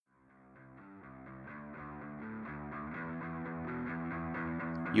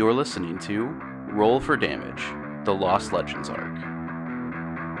You're listening to Roll for Damage, the Lost Legends arc.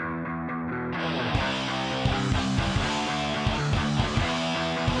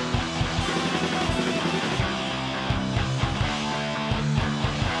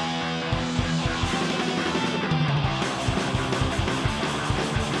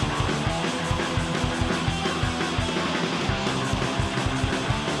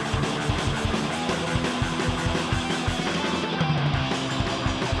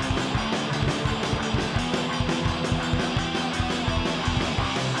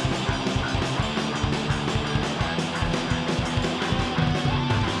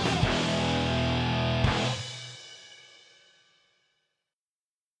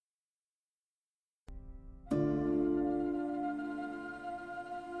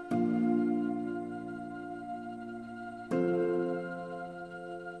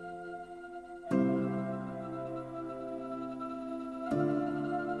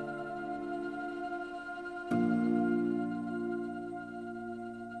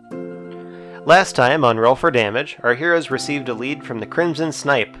 Last time on Roll for Damage, our heroes received a lead from the Crimson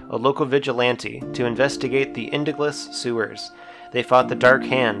Snipe, a local vigilante, to investigate the Indiglis sewers. They fought the Dark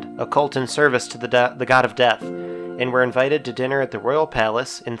Hand, a cult in service to the god of death, and were invited to dinner at the royal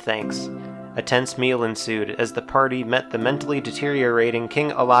palace in thanks. A tense meal ensued as the party met the mentally deteriorating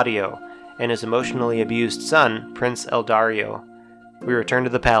King Eladio and his emotionally abused son, Prince Eldario. We returned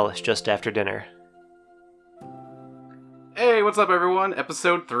to the palace just after dinner. Hey, what's up, everyone?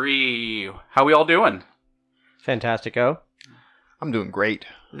 Episode 3. How we all doing? Fantastico. I'm doing great.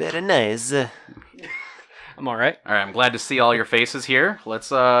 Very nice. I'm alright. All right, I'm glad to see all your faces here.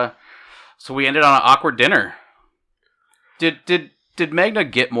 So we ended on an awkward dinner. Did Magna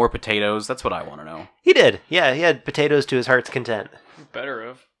get more potatoes? That's what I want to know. He did. Yeah, he had potatoes to his heart's content. Better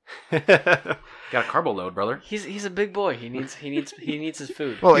have. Got a carbo load, brother. He's a big boy. He needs his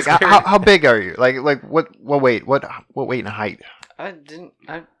food. Well, like, how big are you? Like what weight? What weight and height? I'm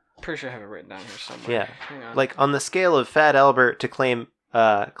pretty sure I have it written down here somewhere. Yeah. Hang on. Like on the scale of Fat Albert to Clay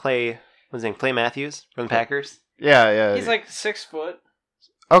what's his name? Clay Matthews from the Packers. Yeah. He's like 6 foot.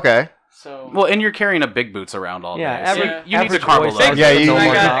 Okay. So Well, and you're carrying a big boots around all day. Yeah, so average- you need the average carbo boy load. size. Yeah, you-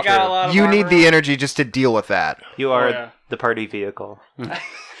 I got a lot of You armor need the energy just to deal with that. You are yeah. the party vehicle.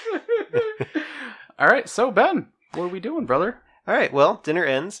 All right, so Ben, what are we doing, brother? All right, well, dinner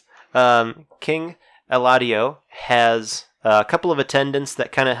ends. King Eladio has a couple of attendants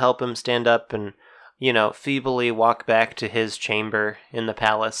that kind of help him stand up and, feebly walk back to his chamber in the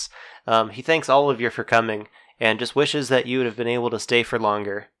palace. He thanks all of you for coming and just wishes that you would have been able to stay for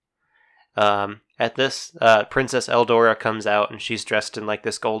longer. At this, Princess Eldora comes out and she's dressed in like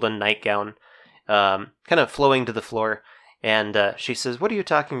this golden nightgown, kind of flowing to the floor. And she says, "What are you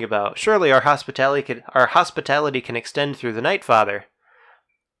talking about? Surely our hospitality can extend through the night, Father."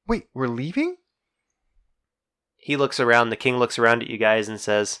 Wait, we're leaving? He looks around, the king looks around at you guys and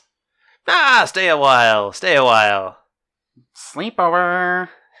says, stay a while. Sleepover.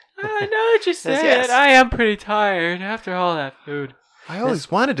 I know what you said. Yes. I am pretty tired after all that food. I always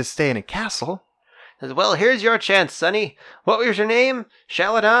wanted to stay in a castle. Says, "Well, here's your chance, sonny. What was your name?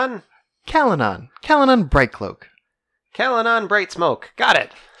 Shaladon? Calanon Brightcloak. Calanon Bright Smoke. Got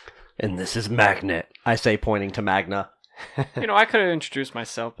it." And this is Magnet, I say, pointing to Magna. I could have introduced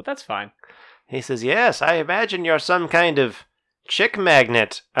myself, but that's fine. He says, "Yes, I imagine you're some kind of chick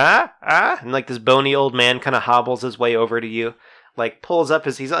magnet. And like this bony old man kind of hobbles his way over to you, like pulls up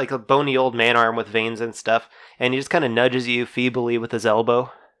he's like a bony old man arm with veins and stuff, and he just kind of nudges you feebly with his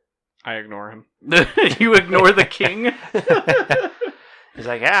elbow. I ignore him. You ignore the king? He's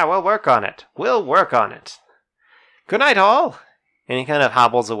like, we'll work on it. Good night, all. And he kind of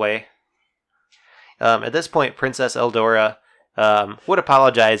hobbles away. At this point, Princess Eldora would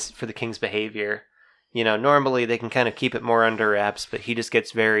apologize for the king's behavior. Normally they can kind of keep it more under wraps, but he just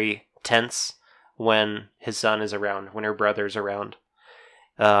gets very tense when his son is around, when her brother's around.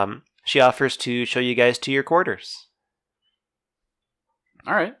 She offers to show you guys to your quarters.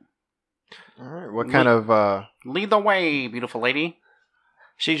 All right. What kind of... Lead the way, beautiful lady.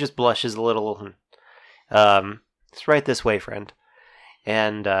 She just blushes a little. It's right this way, friend.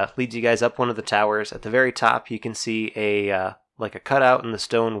 And leads you guys up one of the towers. At the very top, you can see a cutout in the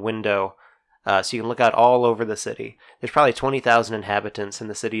stone window, so you can look out all over the city. There's probably 20,000 inhabitants in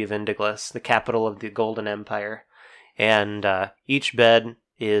the city of Indiglis, the capital of the Golden Empire. And each bed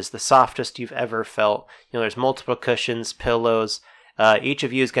is the softest you've ever felt. There's multiple cushions, pillows. Each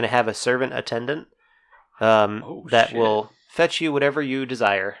of you is going to have a servant attendant that will fetch you whatever you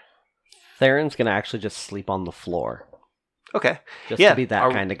desire. Theron's gonna actually just sleep on the floor. Okay. Just Yeah. to be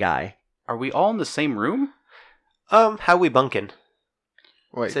that kind of guy. Are we all in the same room? How we bunkin'?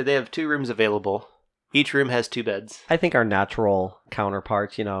 Wait. So they have 2 rooms available. Each room has 2 beds. I think our natural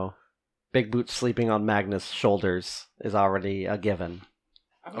counterparts, Big Boots sleeping on Magnus' shoulders is already a given.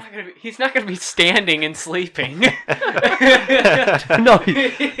 He's not gonna be standing and sleeping. No,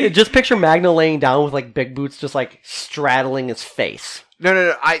 just picture Magna laying down with like Big Boots just like straddling his face.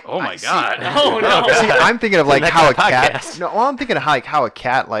 No. Oh my god. Oh no. See, I'm thinking of like Next how a podcast. cat. No, well, I'm thinking of how a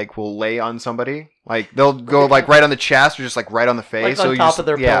cat like will lay on somebody. Like they'll go like right on the chest or just like right on the face. Like on you top just- of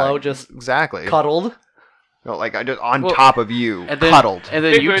their yeah, pillow, just exactly. cuddled. No, like I just on Well, top of you, And then, cuddled. And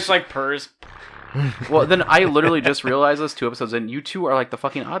then Big you Boots like purrs. Well, then I literally just realized this 2 episodes in. You two are like the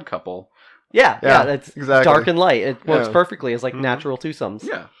fucking odd couple. Yeah, Yeah, that's exactly. dark and light. It works Yeah. perfectly as like natural twosomes.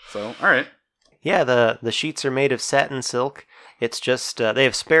 Yeah. So, all right. Yeah, the sheets are made of satin silk. It's just they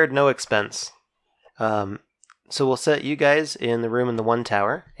have spared no expense. So we'll set you guys in the room in the one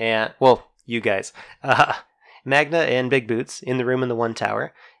tower, and you guys, Magna and Big Boots in the room in the one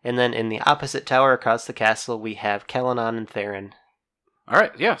tower, and then in the opposite tower across the castle we have Kellenon and Theron. All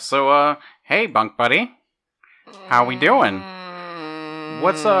right. Yeah. So, hey, bunk buddy, how we doing?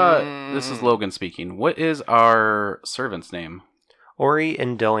 What's This is Logan speaking. What is our servant's name? Ori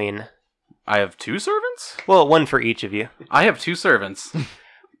and Doin. I have 2 servants. Well, one for each of you. I have 2 servants.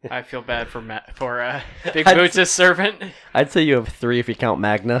 I feel bad for Big Boots' servant. I'd say you have 3 if you count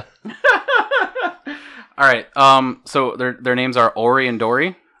Magna. All right. So their names are Ori and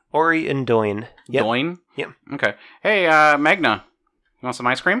Dory. Ori and Doin. Yep. Doin. Yep. Okay. Hey, Magna, you want some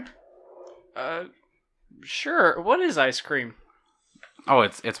ice cream? Sure. What is ice cream? Oh,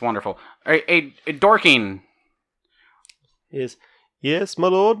 it's wonderful. All right, hey, Dorking, Yes, my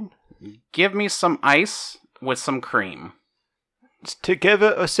lord. give me some ice with some cream. It's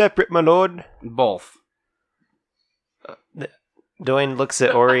together or separate, my lord. Both. Doin looks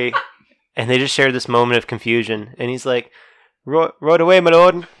at Ori, and they just share this moment of confusion. And he's like, "Right away, my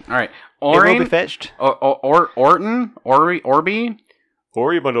lord. All right. It will be Orin, fetched." Orton, Orby.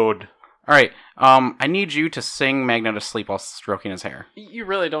 Ori, my lord. All right. I need you to sing Magna to sleep while stroking his hair. You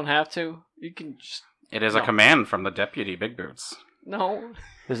really don't have to. You can just It is a No. command from the deputy, Big Boots. no.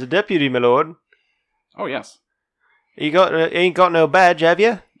 There's a deputy, my lord. Oh yes, You ain't got no badge, have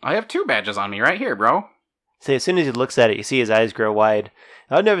you? I have 2 badges on me right here, bro. See, as soon as he looks at it, you see his eyes grow wide.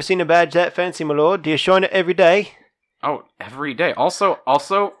 I've never seen a badge that fancy, my lord. Do you shine it every day? Oh, every day. Also,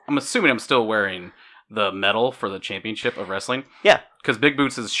 I'm assuming I'm still wearing the medal for the championship of wrestling. Yeah. Because Big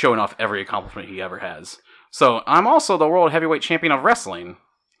Boots is showing off every accomplishment he ever has. So I'm also the world heavyweight champion of wrestling.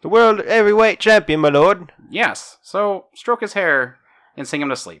 The world heavyweight champion, my lord. Yes. So stroke his hair and sing him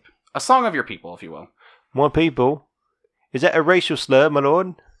to sleep. A song of your people, if you will. More people. Is that a racial slur, my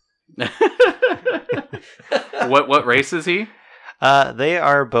lord? What race is he? They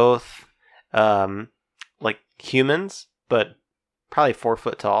are both, like humans, but probably 4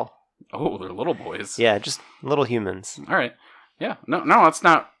 foot tall. Oh, they're little boys. Yeah, just little humans. All right. Yeah. No, it's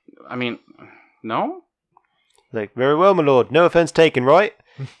not. I mean, no. Like, very well, my lord. No offense taken, right?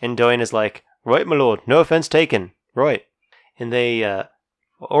 And Doin is like, right, my lord. No offense taken, right? And they,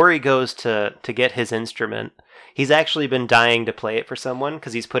 Ori goes to get his instrument. He's actually been dying to play it for someone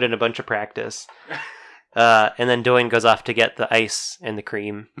because he's put in a bunch of practice. And then Doin goes off to get the ice and the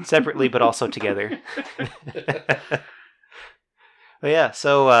cream separately, but also together. But yeah,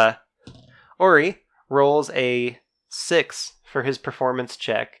 so Ori rolls a 6 for his performance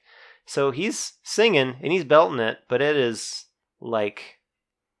check. So he's singing and he's belting it, but it is like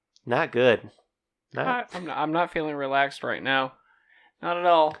not good. I'm not feeling relaxed right now. Not at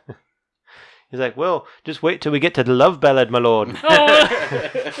all. He's like, well, just wait till we get to the love ballad, my lord.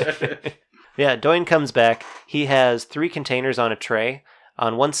 Yeah, Doin comes back. He has 3 containers on a tray.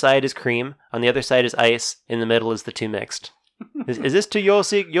 On one side is cream, on the other side is ice, in the middle is the 2 mixed. Is this to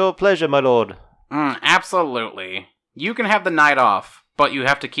your pleasure, my lord? Absolutely. You can have the night off, but you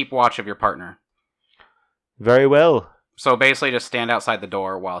have to keep watch of your partner. Very well. So basically just stand outside the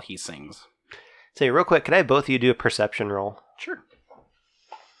door while he sings. Say, real quick, can I have both of you do a perception roll? Sure.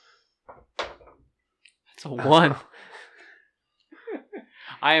 It's a 1.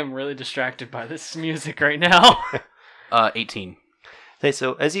 I am really distracted by this music right now. 18. Okay,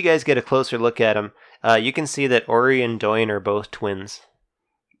 so as you guys get a closer look at him, you can see that Ori and Doin are both twins.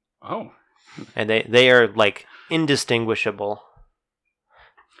 Oh. And they are, like, indistinguishable.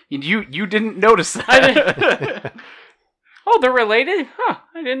 You didn't notice that. I didn't. Oh, they're related? Huh.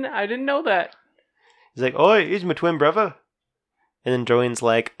 I didn't know that. He's like, oi, he's my twin brother. And then Doin's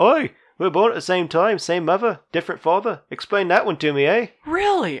like, oi, we're born at the same time, same mother, different father. Explain that one to me, eh?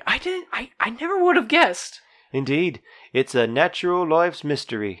 Really? I never would have guessed. Indeed, it's a natural life's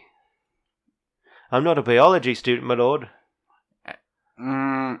mystery. I'm not a biology student, my lord.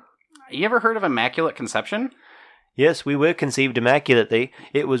 You ever heard of Immaculate Conception? Yes, we were conceived immaculately.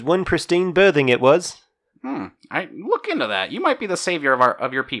 It was one pristine birthing, it was. I look into that. You might be the savior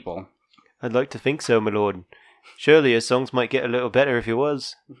of your people. I'd like to think so, my lord. Surely his songs might get a little better if he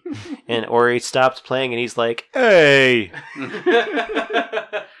was. And Ori stops playing and he's like, hey!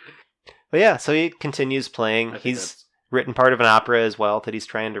 But yeah, so he continues playing. He's written part of an opera as well that he's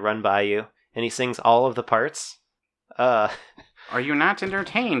trying to run by you. And he sings all of the parts. Are you not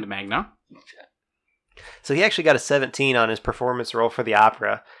entertained, Magna? So he actually got a 17 on his performance roll for the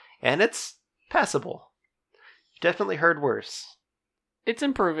opera. And it's passable. Definitely heard worse. It's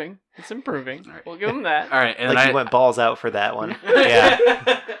improving. It's improving. Right. We'll give him that. All right, and Like I he went balls out for that one.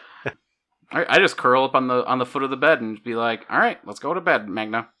 Yeah. I just curl up on the foot of the bed and be like, "All right, let's go to bed,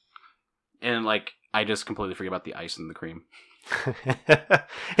 Magna." And like, I just completely forget about the ice and the cream.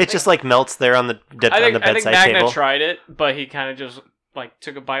 It just like melts there on the I think bedside Magna table. tried it, but he kind of just like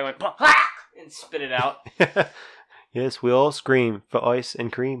took a bite, went and spit it out. Yes, we all scream for ice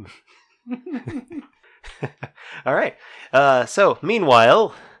and cream. All right. So,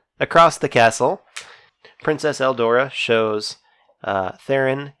 meanwhile, across the castle, Princess Eldora shows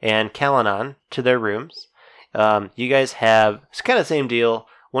Theron and Calanan to their rooms. You guys have, it's kind of the same deal,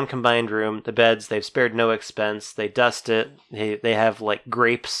 one combined room. The beds, they've spared no expense. They dust it. They have like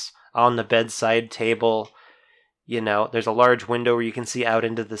grapes on the bedside table. You know, there's a large window where you can see out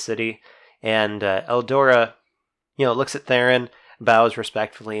into the city. And Eldora, looks at Theron, bows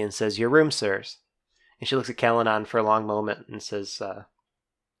respectfully, and says, "Your room, sirs." And she looks at Calanan for a long moment and says,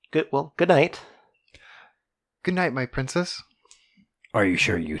 good night. Good night, my princess. Are you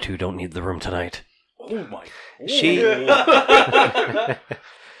sure you two don't need the room tonight? Oh my! She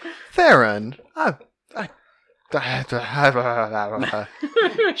Theron,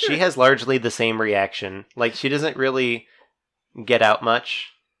 she has largely the same reaction. Like, she doesn't really get out much.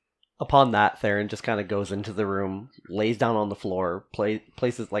 Upon that, Theron just kind of goes into the room, lays down on the floor,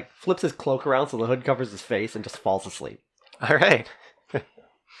 places like flips his cloak around so the hood covers his face, and just falls asleep. All right.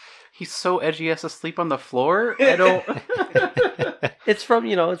 He's so edgy he has to sleep on the floor. I don't. It's from,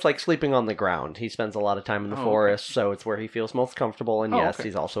 it's like sleeping on the ground. He spends a lot of time in the forest, so it's where he feels most comfortable, and yes, okay.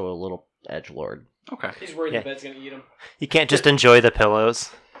 he's also a little edgelord. Okay. He's worried Yeah. the bed's gonna eat him. You can't just enjoy the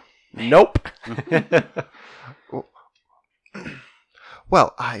pillows. Nope.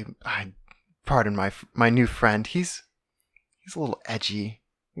 Well, I pardon my new friend. He's a little edgy.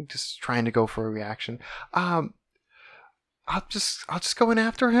 Just trying to go for a reaction. I'll just go in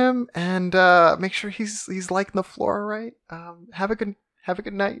after him and make sure he's liking the floor, right? Have a good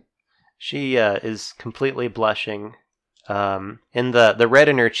night. She is completely blushing. And the red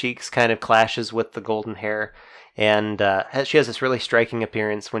in her cheeks kind of clashes with the golden hair. And she has this really striking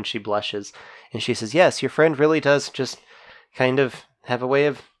appearance when she blushes. And she says, "Yes, your friend really does just kind of have a way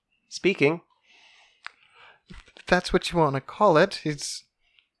of speaking." If that's what you want to call it. He's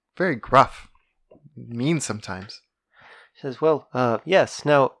very gruff, mean sometimes. She says, "Well, yes.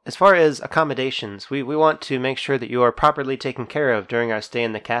 Now, as far as accommodations, we want to make sure that you are properly taken care of during our stay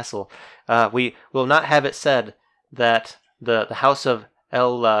in the castle. We will not have it said that the house of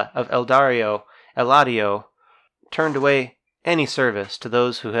Eladio turned away any service to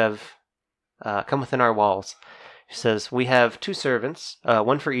those who have come within our walls." She says, "We have 2 servants,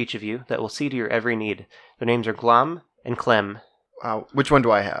 one for each of you, that will see to your every need. Their names are Glom and Clem." Which one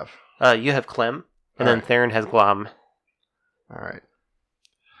do I have? You have Clem, and All then right. Theron has Glom. All right.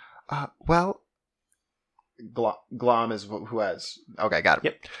 Well, Glom is who has. Okay, got it.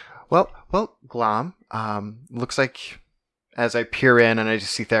 Yep. Well, Glom. Looks like as I peer in and I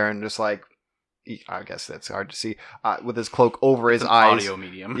just see Theron, just like, I guess that's hard to see, with his cloak over his It's an eyes. audio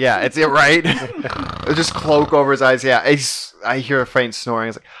medium. Yeah, it's it right. Just cloak over his eyes. Yeah, I hear a faint snoring.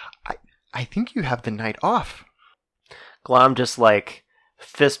 It's like, I think you have the night off. Glom just like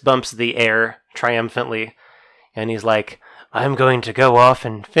fist bumps the air triumphantly, and he's like, "I'm going to go off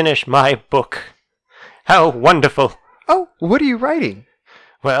and finish my book. How wonderful!" Oh, what are you writing?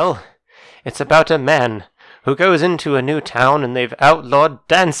 "Well, it's about a man who goes into a new town and they've outlawed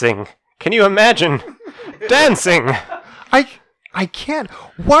dancing. Can you imagine? Dancing!" I can't.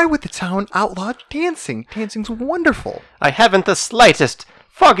 Why would the town outlaw dancing? Dancing's wonderful. "I haven't the slightest,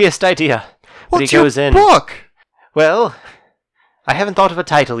 foggiest idea." But What's he goes your in. book? Well, I haven't thought of a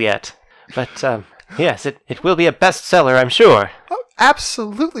title yet, but yes, it will be a bestseller, I'm sure. Oh,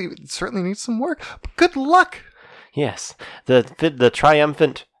 absolutely. It certainly needs some work. But good luck. Yes, the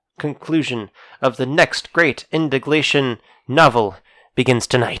triumphant conclusion of the next great indignation novel begins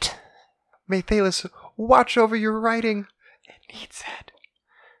tonight. May Thalos watch over your writing. It needs it.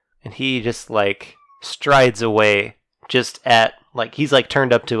 And he just, like, strides away just at, like, he's, like,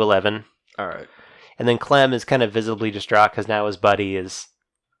 turned up to 11. All right. And then Clem is kind of visibly distraught because now his buddy is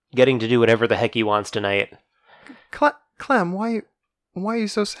getting to do whatever the heck he wants tonight. Clem, why are you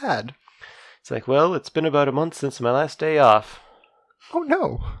so sad? It's like, well, it's been about a month since my last day off. Oh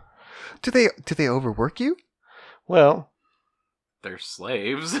no. Do they overwork you? Well, They're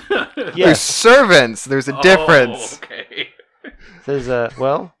slaves. They're yes. servants. There's a difference. Okay. Says,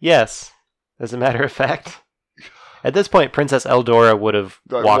 well, yes. As a matter of fact. At this point, Princess Eldora would have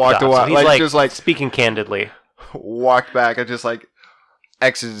walked off. So he's like, just like speaking candidly. Walked back and just like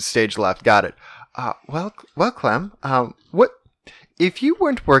exited stage left. Got it. Well, Clem. What if you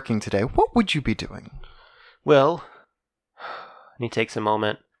weren't working today? What would you be doing? Well, and he takes a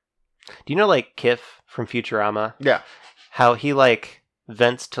moment. Do you know, like, Kif from Futurama? Yeah. How he, like,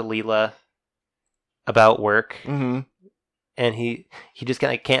 vents to Leela about work, Mm-hmm. and he just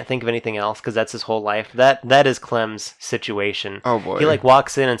kind of can't think of anything else because that's his whole life. That is Clem's situation. Oh boy. He, like,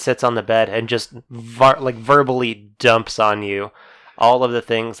 walks in and sits on the bed and just verbally dumps on you all of the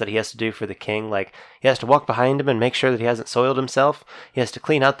things that he has to do for the king. Like, he has to walk behind him and make sure that he hasn't soiled himself. He has to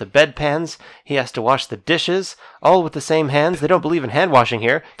clean out the bedpans. He has to wash the dishes, all with the same hands. They don't believe in hand washing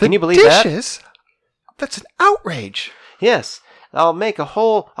here. Can you believe that? Dishes? That's an outrage. Yes. I'll whip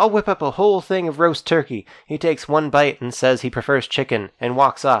up a whole thing of roast turkey. He takes one bite and says he prefers chicken and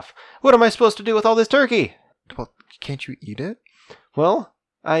walks off. What am I supposed to do with all this turkey? Well, can't you eat it? Well,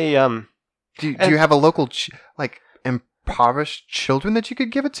 Do you have a local impoverished children that you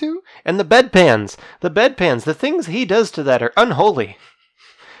could give it to? And the bedpans, the things he does to that are unholy.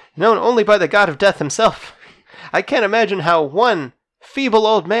 Known only by the god of death himself. I can't imagine how one feeble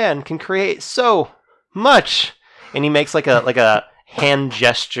old man can create so much. And he makes like a hand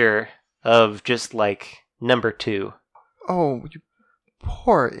gesture of just like number 2. Oh, you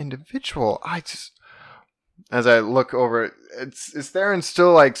poor individual. As I look over, is Theron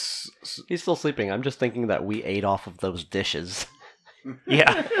still like? He's still sleeping. I'm just thinking that we ate off of those dishes.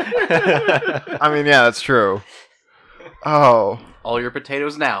 Yeah. I mean, yeah, that's true. Oh. All your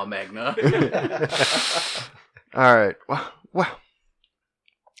potatoes now, Magna. All right. Well,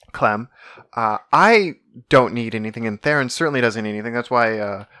 Clem, I don't need anything, and Theron certainly doesn't need anything. That's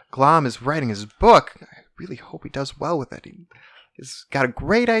why Glom is writing his book. I really hope he does well with it. He's got a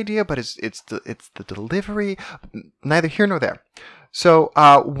great idea, but it's the delivery. Neither here nor there. So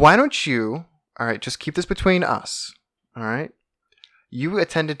why don't you? All right, just keep this between us. All right. You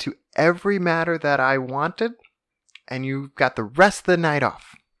attended to every matter that I wanted, and you got the rest of the night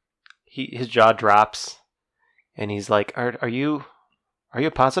off. His jaw drops, and he's like, "Are you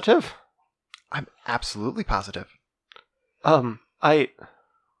positive?" I'm absolutely positive. I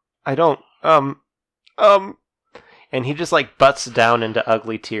don't, and he just like butts down into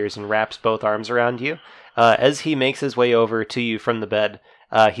ugly tears and wraps both arms around you. As he makes his way over to you from the bed,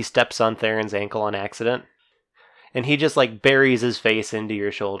 he steps on Theron's ankle on accident, and he just like buries his face into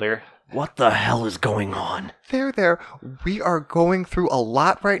your shoulder. What the hell is going on? There. We are going through a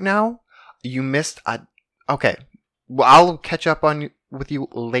lot right now. You missed a... Okay. Well, I'll catch up with you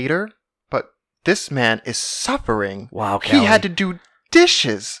later, but this man is suffering. Wow, Callie. He had to do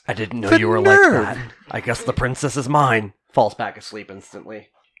dishes. I didn't know The you were nerve. like that. I guess the princess is mine. Falls back asleep instantly.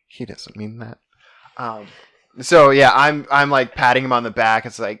 He doesn't mean that. So yeah, I'm like patting him on the back.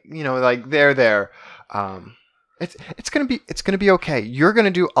 It's like, like there. It's gonna be okay. You're gonna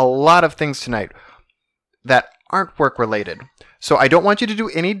do a lot of things tonight that aren't work related. So I don't want you to do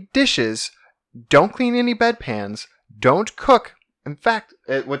any dishes. Don't clean any bedpans. Don't cook. In fact,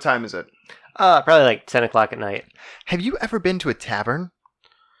 what time is it? Probably like 10 o'clock at night. Have you ever been to a tavern?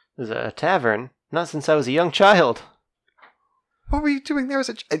 There's a tavern? Not since I was a young child. What were you doing there?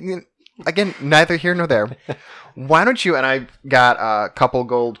 Again, neither here nor there. Why don't you? And I got a couple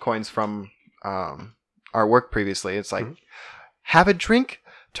gold coins from our work previously. It's like, have a drink,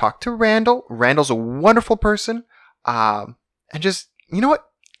 talk to Randall. Randall's a wonderful person. And just, you know what?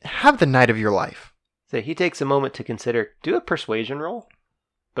 Have the night of your life. So he takes a moment to consider, do a persuasion roll,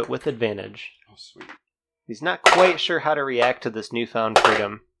 but with advantage. Oh, sweet. He's not quite sure how to react to this newfound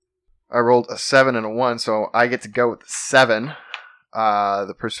freedom. I rolled a 7 and a 1, so I get to go with 7.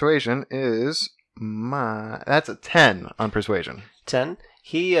 The persuasion is that's a 10 on persuasion. 10.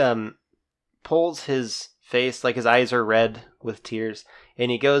 He pulls his face, like his eyes are red with tears,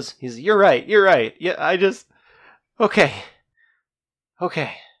 and he goes, you're right. Yeah, okay,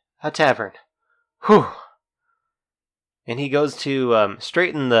 a tavern. Whew. And he goes to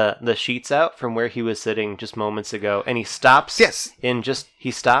straighten the sheets out from where he was sitting just moments ago, and he stops. Yes.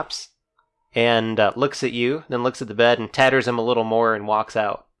 He stops and looks at you, then looks at the bed and tatters him a little more and walks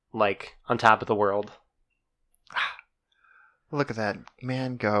out, like on top of the world. Look at that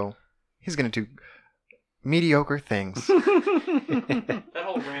man go. He's gonna do mediocre things. That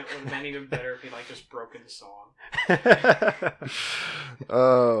whole rant would have been even better if he just broke into song.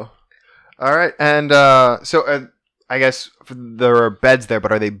 Oh. All right. And so I guess there are beds there,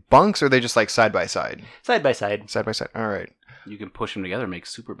 but are they bunks or are they just side by side? Side by side. Side by side. All right. You can push them together and make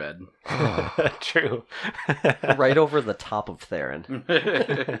super bed. True. Right over the top of Theron.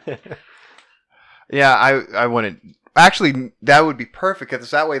 Yeah, I want to. Actually, that would be perfect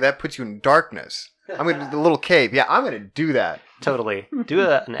because that way that puts you in darkness. I'm going to do the little cave. Yeah, I'm going to do that. Totally. Do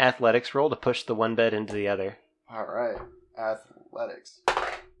an athletics roll to push the one bed into the other. All right. Athletics.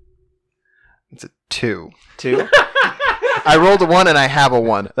 It's a 2. 2. I rolled a 1 and I have a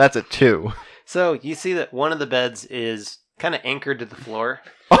 1. That's a 2. So you see that one of the beds is kind of anchored to the floor.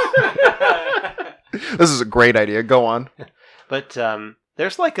 This is a great idea. Go on. But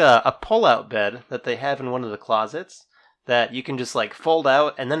there's a pull-out bed that they have in one of the closets that you can just fold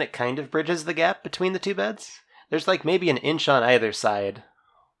out, and then it kind of bridges the gap between the two beds. There's maybe an inch on either side.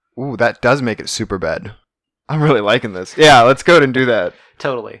 Ooh, that does make it super bed. I'm really liking this. Yeah, let's go ahead and do that.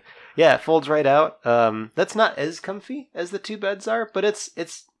 Totally. Yeah, it folds right out. That's not as comfy as the two beds are, but it's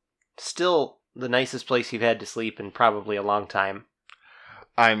still the nicest place you've had to sleep in probably a long time.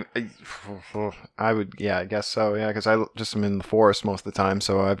 I guess so. Yeah, because I just am in the forest most of the time,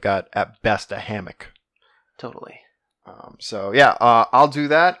 so I've got at best a hammock. Totally. I'll do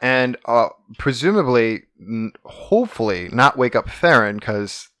that, and presumably, hopefully, not wake up Theron,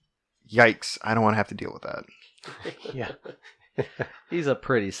 because yikes, I don't want to have to deal with that. Yeah. He's a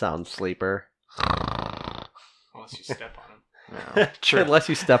pretty sound sleeper. Unless you step on him. No. True. Unless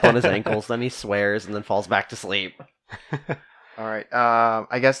you step on his ankles, then he swears and then falls back to sleep. All right.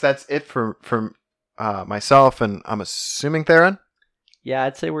 I guess that's it for myself, and I'm assuming Theron. Yeah,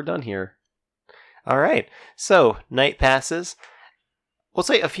 I'd say we're done here. All right. So night passes. We'll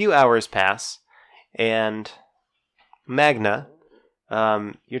say a few hours pass, and Magna,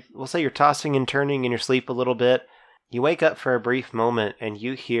 we'll say you're tossing and turning in your sleep a little bit. You wake up for a brief moment, and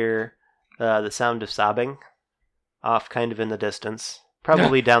you hear the sound of sobbing off kind of in the distance,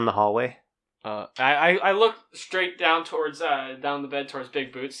 probably down the hallway. I look straight down towards down the bed towards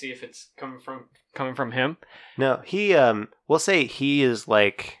Big Boots, see if it's coming from him. No, he we'll say he is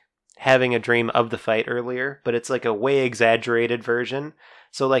having a dream of the fight earlier, but it's a way exaggerated version.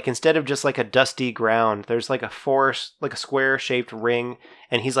 So instead of just a dusty ground, there's a square shaped ring,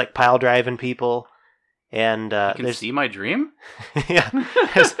 and he's pile driving people. And you can see my dream? Yeah.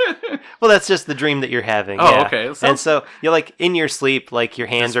 Well, that's just the dream that you're having. Oh, yeah. okay. And so you're in your sleep, your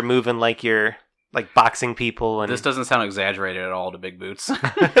hands are moving you're boxing people. And this doesn't sound exaggerated at all to Big Boots. All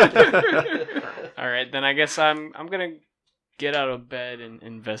right, then I guess I'm gonna get out of bed and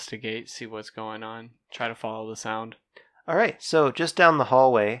investigate, see what's going on, try to follow the sound. All right, so just down the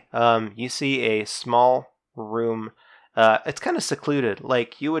hallway, you see a small room. It's kind of secluded.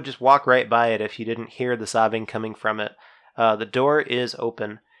 You would just walk right by it if you didn't hear the sobbing coming from it. The door is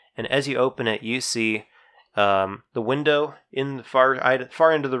open, and as you open it, you see the window in the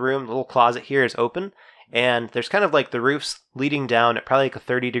far end of the room. The little closet here is open, and there's kind of the roof's leading down at probably a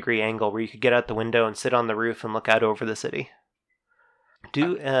 30-degree angle where you could get out the window and sit on the roof and look out over the city.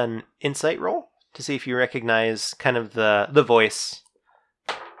 Do an insight roll to see if you recognize kind of the voice.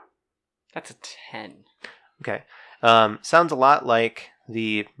 That's a 10. Okay. Sounds a lot like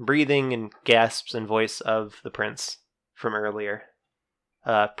the breathing and gasps and voice of the prince from earlier.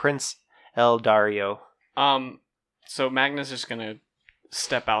 Prince El Dario. So Magna's just gonna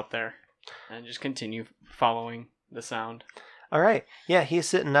step out there and just continue following the sound. All right. Yeah, he's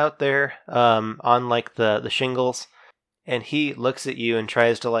sitting out there on the shingles, and he looks at you and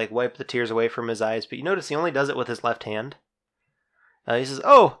tries to wipe the tears away from his eyes, but you notice he only does it with his left hand. He says,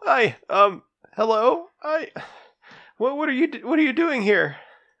 "Oh, hi. Hello. What are you doing here?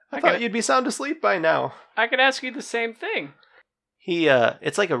 I thought you'd be sound asleep by now." I could ask you the same thing. He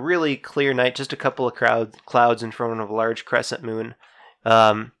it's a really clear night, just a couple of clouds in front of a large crescent moon.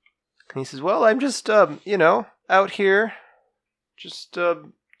 And he says, "Well, I'm just out here, just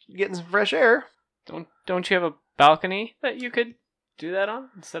getting some fresh air." Don't you have a balcony that you could do that on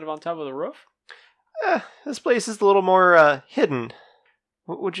instead of on top of the roof? This place is a little more hidden.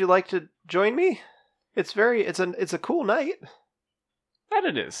 Would you like to join me? It's a cool night. That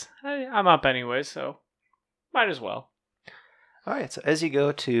it is. I'm up anyway, so might as well. All right. So as you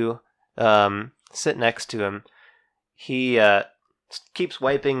go to sit next to him, he keeps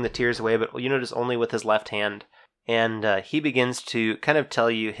wiping the tears away, but you notice only with his left hand, and he begins to kind of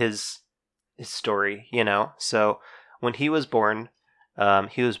tell you his story. So when he was born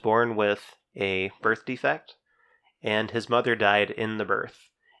with a birth defect, and his mother died in the birth.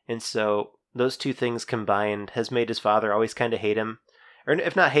 And so those two things combined has made his father always kind of hate him. Or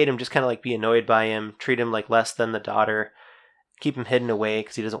if not hate him, just kind of like be annoyed by him, treat him like less than the daughter, keep him hidden away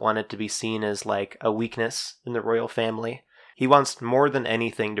because he doesn't want it to be seen as like a weakness in the royal family. He wants more than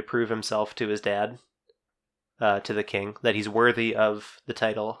anything to prove himself to his dad, to the king, that he's worthy of the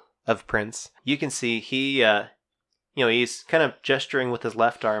title of prince. You can see he's kind of gesturing with his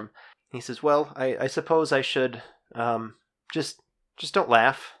left arm. He says, well, I suppose I should just don't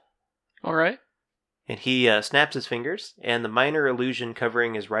laugh. All right. And he snaps his fingers, and the minor illusion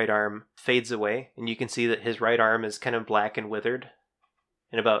covering his right arm fades away, and you can see that his right arm is kind of black and withered,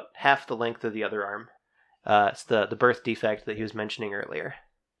 and about half the length of the other arm. It's the birth defect that he was mentioning earlier.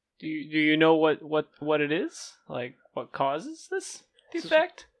 Do you know what it is? Like, what causes this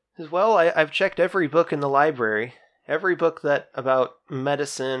defect? He says, well, I've checked every book in the library, every book that about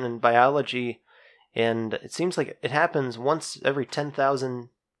medicine and biology, and it seems like it happens once in every 10,000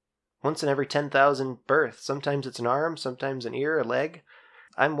 births. Sometimes it's an arm, sometimes an ear, a leg.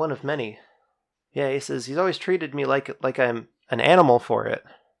 I'm one of many. Yeah, he says, he's always treated me like I'm an animal for it.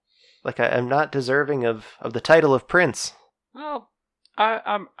 Like I'm not deserving of the title of prince. Well,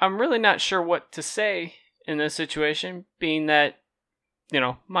 I'm really not sure what to say in this situation, being that,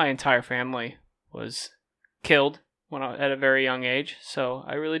 my entire family was killed at a very young age, so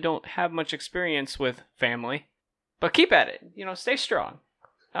I really don't have much experience with family. But keep at it, stay strong.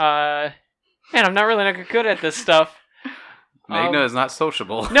 Man, I'm not really good at this stuff. Magna is not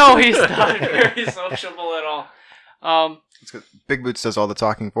sociable. No, he's not very sociable at all. It's 'cause Big Boots does all the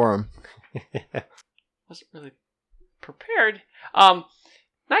talking for him. Wasn't really prepared.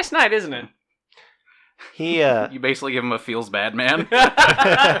 Nice night, isn't it? You basically give him a feels bad man.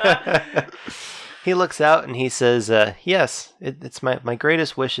 He looks out and he says, yes, it's my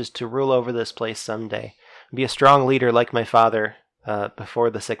greatest wish is to rule over this place someday. Be a strong leader like my father before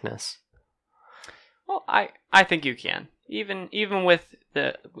the sickness. Well, I think you can. Even with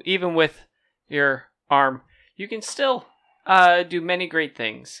your arm, you can still do many great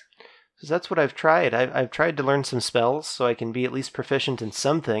things. So that's what I've tried. I've tried to learn some spells so I can be at least proficient in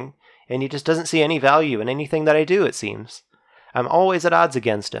something, and he just doesn't see any value in anything that I do, it seems. I'm always at odds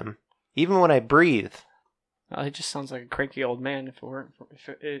against him, even when I breathe. Well, he just sounds like a cranky old man. If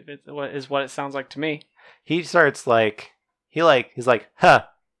it is what it sounds like to me. He starts he's like, huh.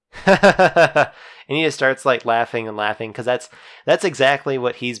 And he just starts laughing and laughing because that's exactly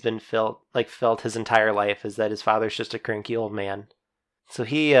what he's been felt his entire life, is that his father's just a cranky old man. So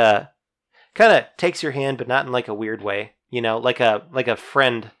he kind of takes your hand, but not in a weird way, like a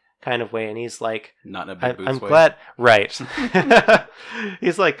friend kind of way. And he's like, not in a big boots I'm way. glad, right?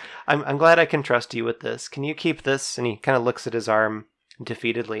 He's like, I'm glad I can trust you with this. Can you keep this? And he kind of looks at his arm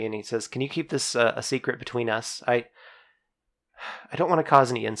defeatedly, and he says, "Can you keep this a secret between us? I don't want to cause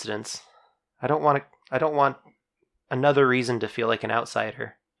any incidents. I don't want another reason to feel like an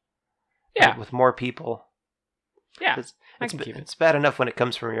outsider. Yeah, with more people. Yeah, I can keep it. It's bad enough when it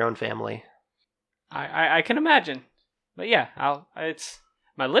comes from your own family. I can imagine, but yeah,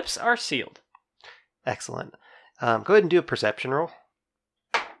 my lips are sealed." Excellent. Go ahead and do a perception roll.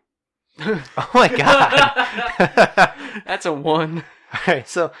 Oh my god, that's a 1. All right,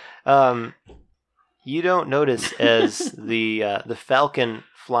 so you don't notice as the falcon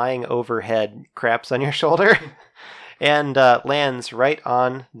flying overhead craps on your shoulder and lands right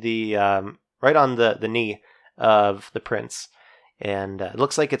on the knee of the prince, and it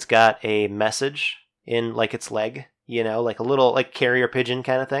looks like it's got a message in its leg, like a little carrier pigeon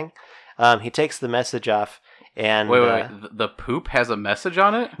kind of thing. He takes the message off. And wait. The poop has a message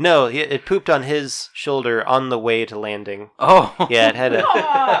on it? No, it pooped on his shoulder on the way to landing. Oh. Yeah, it had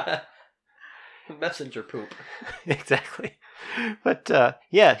a... messenger poop. Exactly. But,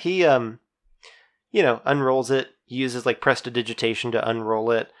 yeah, he, unrolls it. He uses, prestidigitation to unroll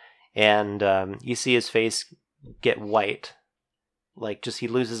it. And you see his face get white. He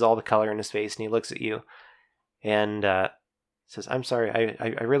loses all the color in his face, and he looks at you. And says, "I'm sorry,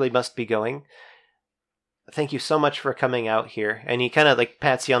 I really must be going. Thank you so much for coming out here." And he kind of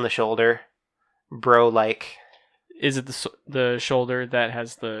pats you on the shoulder, bro-like. Is it the shoulder that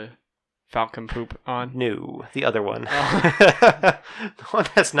has the falcon poop on? No, the other one. The one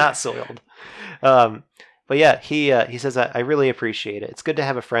that's not soiled. But yeah, he says, I really appreciate it. It's good to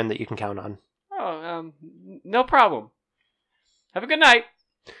have a friend that you can count on. Oh, no problem. Have a good night.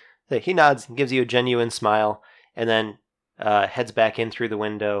 He nods and gives you a genuine smile, and then heads back in through the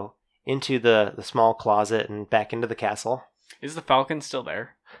window into the small closet and back into the castle. Is the falcon still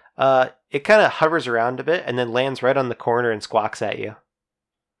there? It kind of hovers around a bit and then lands right on the corner and squawks at you.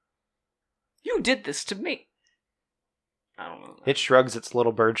 You did this to me. I don't know. It shrugs its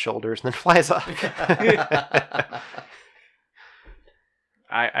little bird shoulders and then flies off.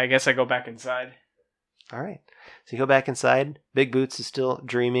 I guess I go back inside. All right. So you go back inside. Big Boots is still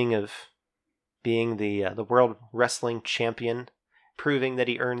dreaming of being the world wrestling champion, proving that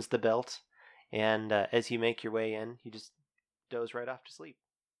he earns the belt. And as you make your way in, you just doze right off to sleep.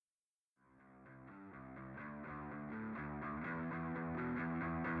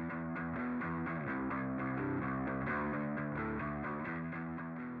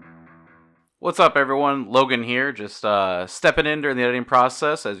 What's up, everyone? Logan here, just stepping in during the editing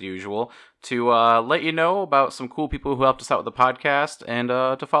process, as usual, to let you know about some cool people who helped us out with the podcast and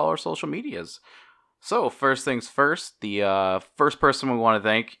to follow our social medias. So, first things first, the first person we want to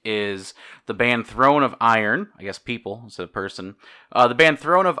thank is the band Throne of Iron. I guess people instead of person. The band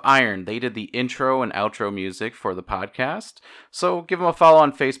Throne of Iron, they did the intro and outro music for the podcast. So, give them a follow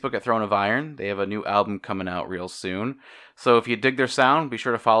on Facebook at Throne of Iron. They have a new album coming out real soon. So, if you dig their sound, be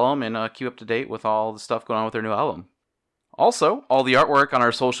sure to follow them and keep up to date with all the stuff going on with their new album. Also, all the artwork on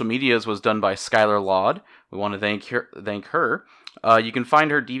our social medias was done by Skylar Laud. We want to thank her. You can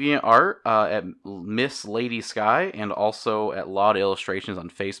find her deviant art at Miss Lady Sky and also at Laud Illustrations on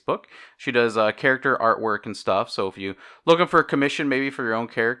Facebook. She does character artwork and stuff, so if you're looking for a commission maybe for your own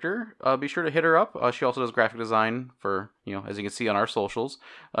character, be sure to hit her up. She also does graphic design for, as you can see on our socials,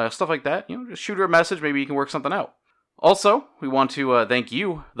 stuff like that. Just shoot her a message, maybe you can work something out. Also, we want to thank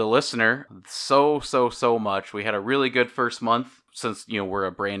you, the listener, so much. We had a really good first month since, we're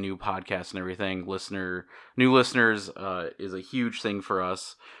a brand new podcast and everything. New listeners is a huge thing for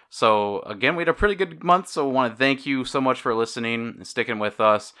us. So, again, we had a pretty good month, so we want to thank you so much for listening and sticking with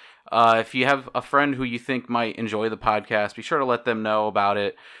us. If you have a friend who you think might enjoy the podcast, be sure to let them know about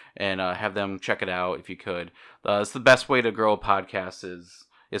it and have them check it out if you could. It's the best way to grow a podcast is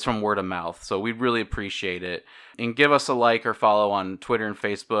from word of mouth, so we'd really appreciate it. And give us a like or follow on Twitter and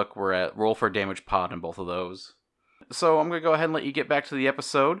Facebook. We're at Roll for Damage Pod on both of those. So I'm going to go ahead and let you get back to the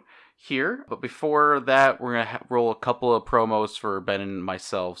episode here. But before that, we're going to roll a couple of promos for Ben and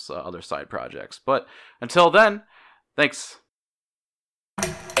myself's other side projects. But until then, thanks.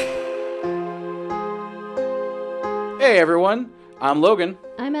 Hey everyone, I'm Logan.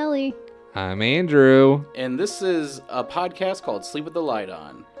 I'm Ellie. I'm Andrew. And this is a podcast called Sleep with the Light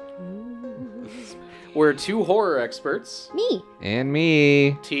On. We're two horror experts. Me. And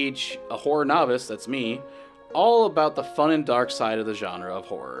me. Teach a horror novice, that's me, all about the fun and dark side of the genre of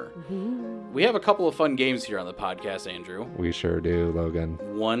horror. We have a couple of fun games here on the podcast, Andrew. We sure do, Logan.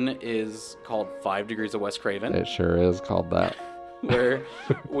 One is called 5 Degrees of Wes Craven. It sure is called that. Where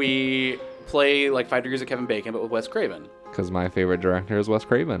we play like 5 Degrees of Kevin Bacon, but with Wes Craven. Because my favorite director is Wes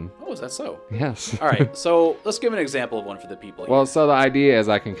Craven. Oh, is that so? Yes. All right, so let's give an example of one for the people here. Well, so the idea is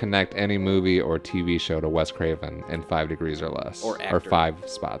I can connect any movie or TV show to Wes Craven in 5 degrees or less. Or actor. Or 5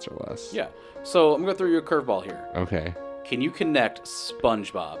 spots or less. Yeah. So I'm going to throw you a curveball here. Okay. Can you connect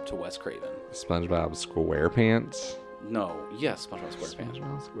SpongeBob to Wes Craven? SpongeBob SquarePants? No. Yes, SpongeBob SquarePants.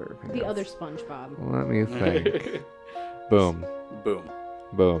 SpongeBob SquarePants. The other SpongeBob. Let me think. Boom. Boom.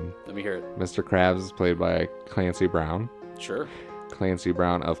 Boom. Let me hear it. Mr. Krabs is played by Clancy Brown. Sure. Clancy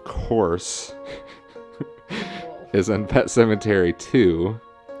Brown, of course, is in Pet Sematary 2.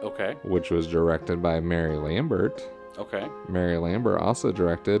 Okay. Which was directed by Mary Lambert. Okay. Mary Lambert also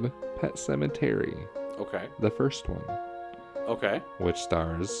directed Pet Sematary. Okay. The first one. Okay. Which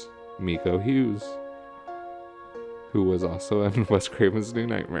stars Miko Hughes, who was also in Wes Craven's New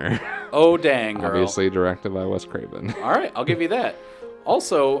Nightmare. Oh, dang, girl. Obviously directed by Wes Craven. All right, I'll give you that.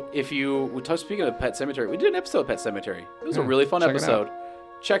 Also, speaking of Pet Sematary, we did an episode of Pet Sematary. It was a really fun episode.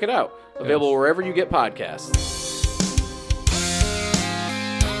 Check it out. Available wherever you get podcasts.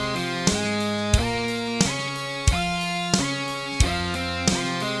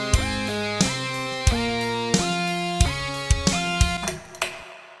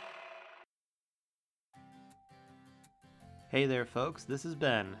 Hey there, folks. This is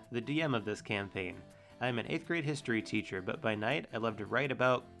Ben, the DM of this campaign. I'm an 8th grade history teacher, but by night I love to write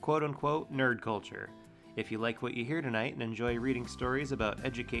about quote-unquote nerd culture. If you like what you hear tonight and enjoy reading stories about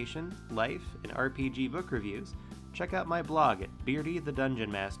education, life, and RPG book reviews, check out my blog at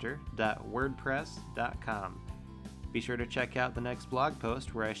beardythedungeonmaster.wordpress.com. Be sure to check out the next blog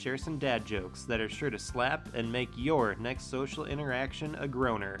post where I share some dad jokes that are sure to slap and make your next social interaction a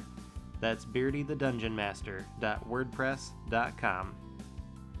groaner. That's beardythedungeonmaster.wordpress.com.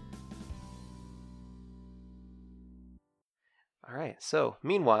 Alright, so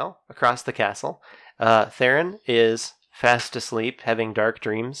meanwhile, across the castle, Theron is fast asleep, having dark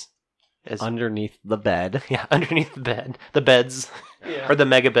dreams. Underneath the bed. Yeah, underneath the bed. The beds. Yeah. Or the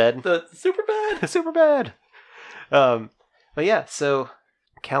mega bed. The super bed. Super bed. But yeah, so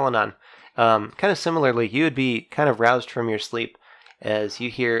Kalanan, kind of similarly, you would be kind of roused from your sleep as you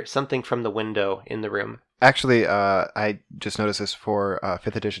hear something from the window in the room. Actually, I just noticed this for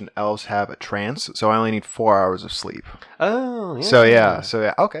 5th edition. Elves have a trance, so I only need 4 hours of sleep. Oh, yeah. So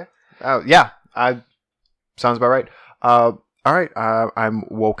yeah, okay. Yeah, sounds about right. All right. I'm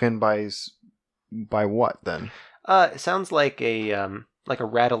woken by what then? It sounds like a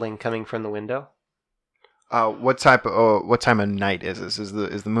rattling coming from the window. What time of night is this? Is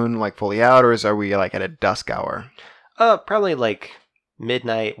the moon like fully out, or are we like at a dusk hour? Probably like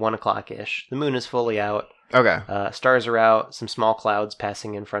midnight, 1 o'clock ish. The moon is fully out. Okay. Stars are out. Some small clouds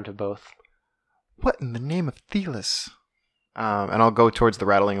passing in front of both. What in the name of Thelis? And I'll go towards the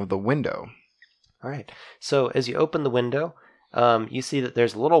rattling of the window. All right. So as you open the window, you see that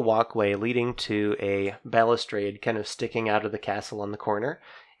there's a little walkway leading to a balustrade kind of sticking out of the castle on the corner.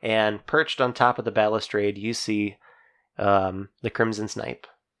 And perched on top of the balustrade, you see the Crimson Snipe,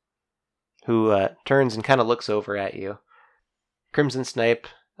 who turns and kind of looks over at you. Crimson Snipe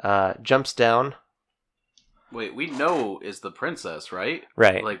jumps down. Wait, we know is the princess, right?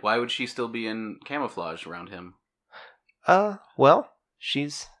 Right. Like, why would she still be in camouflage around him? Well,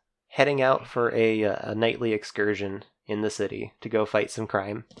 she's heading out for a nightly excursion in the city to go fight some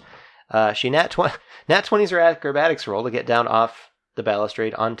crime. She nat 20s her acrobatics roll to get down off the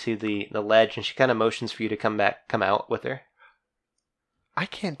balustrade onto the ledge, and she kind of motions for you to come out with her. I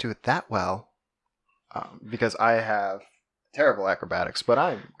can't do it that well because I have terrible acrobatics, but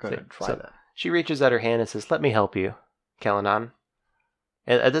I'm going to try that. She reaches out her hand and says, "Let me help you, Kalanan."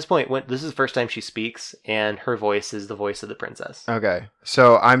 At this point, this is the first time she speaks, and her voice is the voice of the princess. Okay,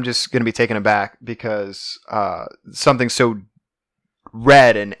 so I'm just going to be taken aback because something so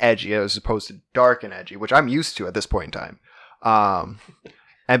red and edgy as opposed to dark and edgy, which I'm used to at this point in time.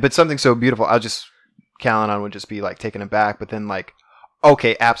 But something so beautiful, Kalanan would just be like taken aback, but then like,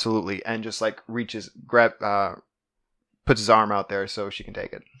 okay, absolutely, and just like puts his arm out there so she can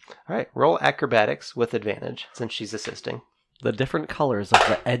take it. All right, roll acrobatics with advantage since she's assisting. The different colors of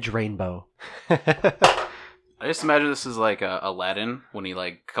the edge rainbow. I just imagine this is like Aladdin when he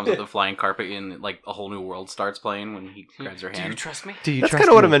like comes with the flying carpet and like a whole new world starts playing when he grabs her hand. Do you trust me? That's kind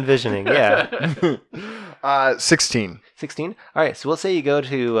of what I'm envisioning. Yeah. 16. 16. All right, so we'll say you go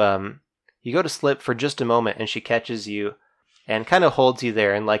to slip for just a moment, and she catches you, and kind of holds you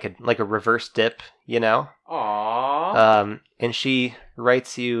there in like a reverse dip, you know. Aww. And she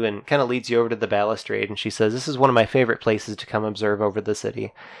writes you and kind of leads you over to the balustrade, and she says, "This is one of my favorite places to come observe over the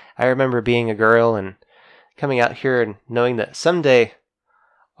city. I remember being a girl and coming out here and knowing that someday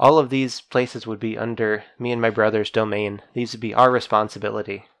all of these places would be under me and my brother's domain. These would be our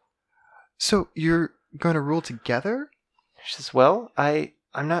responsibility." So you're going to rule together? She says, "Well,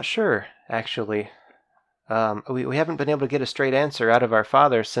 I'm not sure, actually. We haven't been able to get a straight answer out of our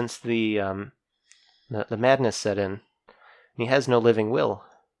father since the madness set in. He has no living will."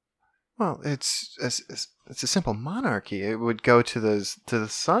 Well, it's a simple monarchy. It would go to the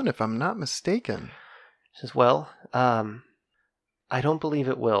sun, if I'm not mistaken. She says, "Well, I don't believe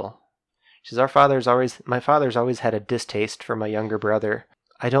it will." She says, my father's always had a distaste for my younger brother.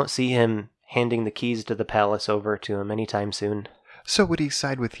 I don't see him handing the keys to the palace over to him anytime soon." So would he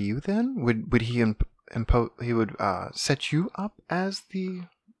side with you then? Would he he would set you up as the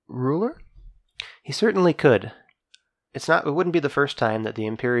ruler? He certainly could. It wouldn't be the first time that the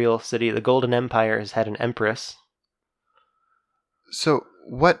imperial city, the Golden Empire, has had an empress. So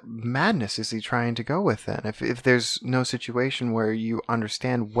what madness is he trying to go with then? If there's no situation where you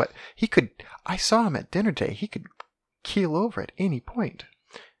understand what he could, I saw him at dinner today. He could keel over at any point.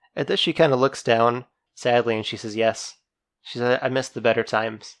 At this, she kind of looks down sadly, and she says, "Yes." She said, "I miss the better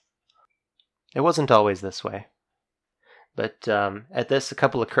times. It wasn't always this way." But at this, a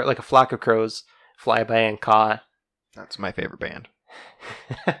couple of like a flock of crows fly by and caw. That's my favorite band.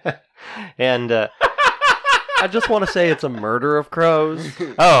 And I just want to say it's a murder of crows.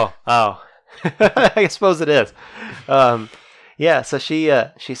 oh, I suppose it is. Yeah. So she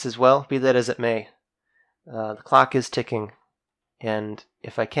says, "Well, be that as it may, the clock is ticking, and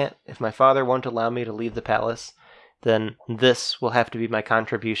if my father won't allow me to leave the palace, then this will have to be my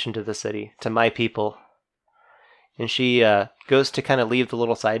contribution to the city, to my people." And she goes to kind of leave the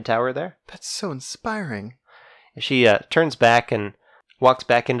little side tower there. That's so inspiring. She turns back and walks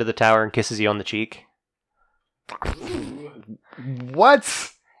back into the tower and kisses you on the cheek.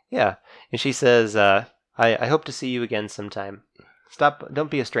 What? Yeah. And she says, I hope to see you again sometime. Don't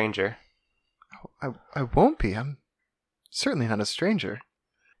be a stranger." I won't be. I'm certainly not a stranger.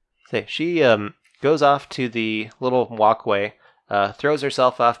 So she goes off to the little walkway, throws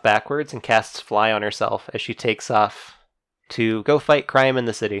herself off backwards, and casts fly on herself as she takes off to go fight crime in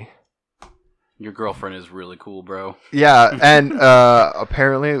the city. Your girlfriend is really cool, bro. Yeah, and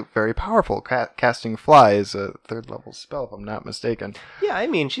apparently very powerful. Casting fly is a 3rd level spell, if I'm not mistaken. Yeah, I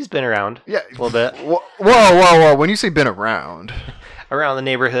mean, she's been around Yeah, a little bit. Whoa! When you say been around, Around the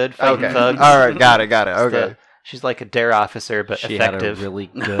neighborhood, fighting okay, thugs. all right, got it. Okay. She's like a dare officer, but She effective. had a really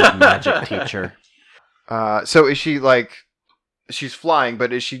good magic teacher. So is she like, she's flying,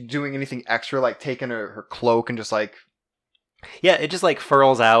 but is she doing anything extra, like taking her cloak and just like? Yeah, it just like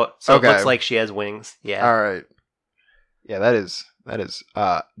furls out, so Okay. it looks like she has wings. Yeah. All right. Yeah, that is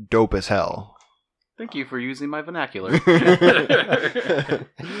dope as hell. Thank you for using my vernacular.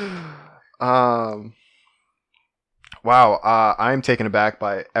 Wow. I'm taken aback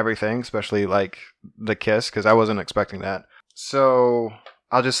by everything, especially like the kiss, because I wasn't expecting that. So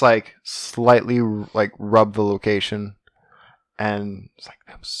I'll just like slightly like rub the location, and it's like,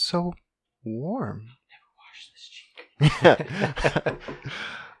 that was so warm.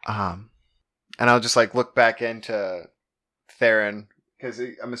 And I'll just like look back into Theron, because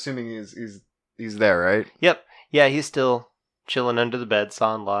I'm assuming he's there, right? Yep. Yeah, he's still chilling under the bed,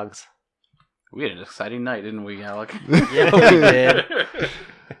 sawing logs. We had an exciting night, didn't we, Alec? Yeah, we did.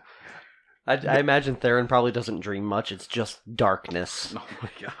 I imagine Theron probably doesn't dream much. It's just darkness. Oh my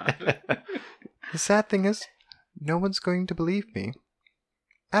god. The sad thing is, no one's going to believe me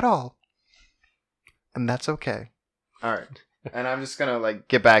at all, and that's okay. All right, and I'm just gonna like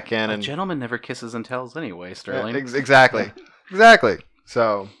get back in A and gentleman never kisses and tells anyway, Sterling. exactly.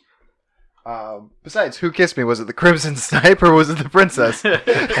 So, besides, who kissed me? Was it the Crimson Snipe or was it the princess?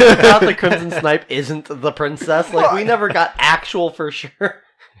 Not the Crimson Snipe isn't the princess. Like, we never got actual for sure.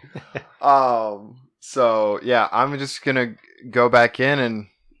 So yeah, I'm just gonna go back in and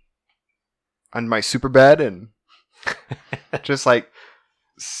on my super bed and just like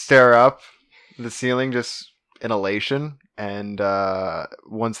stare up the ceiling just in elation, and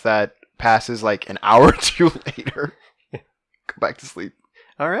once that passes like an hour or two later, go back to sleep.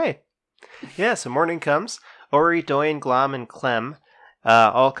 All right. Yeah, so morning comes. Ori, Doyen, Glom, and Clem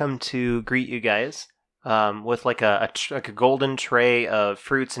all come to greet you guys with like a golden tray of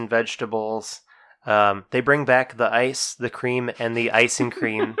fruits and vegetables. They bring back the ice, the cream, and the ice and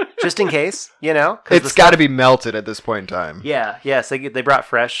cream, just in case, you know. It's got to be melted at this point in time. Yeah, yes, they brought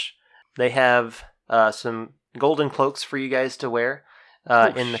fresh. They have some golden cloaks for you guys to wear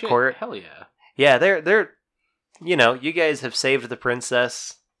in the court. Hell yeah. Yeah, they're you know, you guys have saved the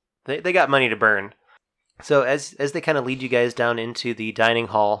princess. They got money to burn. So as they kind of lead you guys down into the dining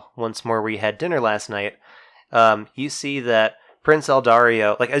hall once more where you had dinner last night, you see that Prince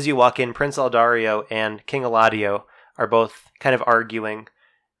Eldario, like as you walk in, Prince Eldario and King Eladio are both kind of arguing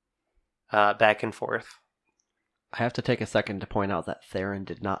back and forth. I have to take a second to point out that Theron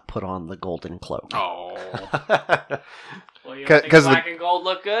did not put on the golden cloak. Oh. Well, you don't think 'Cause black and gold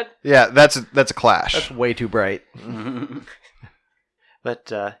look good? Yeah, that's a clash. That's way too bright.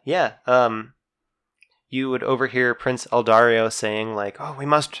 But yeah, you would overhear Prince Eldario saying like, "Oh, we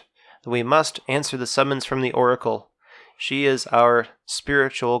must answer the summons from the Oracle. She is our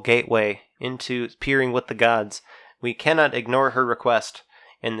spiritual gateway into peering with the gods. We cannot ignore her request."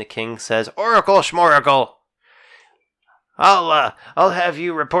 And the king says, "Oracle Schmoracle, I'll have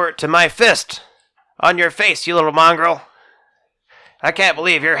you report to my fist on your face, you little mongrel. I can't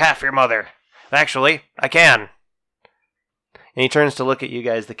believe you're half your mother. Actually, I can." And he turns to look at you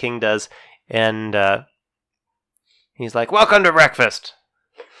guys, the king does, and he's like, "Welcome to breakfast."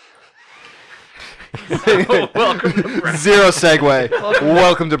 Welcome to breakfast. Zero segue.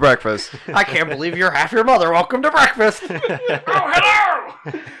 Welcome to breakfast. I can't believe you're half your mother. Welcome to breakfast. Oh,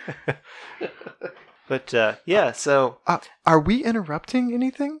 hello! But yeah, so Are we interrupting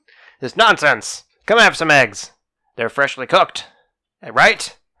anything? this nonsense. Come have some eggs. They're freshly cooked,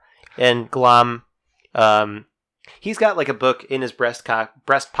 right? And Glom, he's got like a book in his breast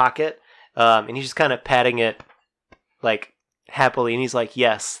pocket, and he's just kind of patting it like happily, and he's like,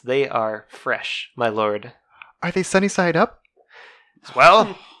 "Yes, they are fresh, my lord." Are they sunny side up?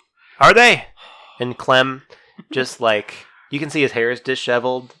 Well, are they? And Clem, just like, you can see his hair is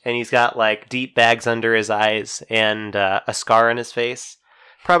disheveled, and he's got like deep bags under his eyes and a scar on his face,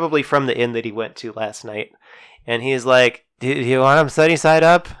 probably from the inn that he went to last night. And he's like, "Do you want him sunny side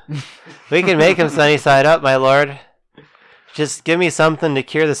up? We can make him sunny side up, my lord. Just give me something to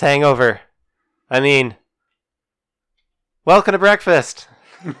cure this hangover. I mean, welcome to breakfast."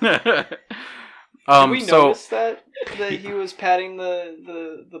 Did we notice that he was patting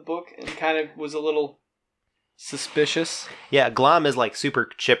the book and kind of was a little Suspicious. Yeah, Glom is like super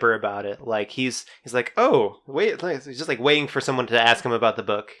chipper about it. Like he's like, oh wait, he's just like waiting for someone to ask him about the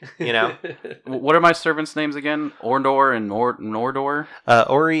book. You know, What are my servants' names again? Orndor and Nordor?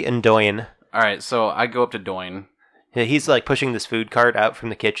 Ori and Doyen. All right, so I go up to Doyen. Yeah, he's like pushing this food cart out from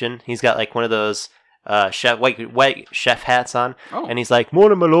the kitchen. He's got like one of those white chef hats on, Oh. and he's like,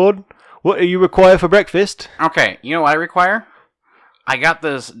 "Morning, my lord. What do you require for breakfast?" Okay, you know what I require? I got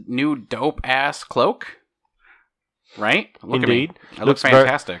this new dope-ass cloak. Right? Look Indeed. at me. I look Looks very-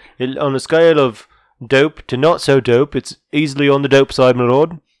 fantastic. On a scale of dope to not so dope, it's easily on the dope side, my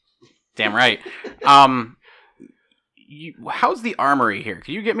lord. Damn right. How's the armory here?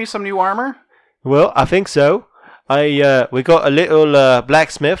 Can you get me some new armor? Well, I think so. We got a little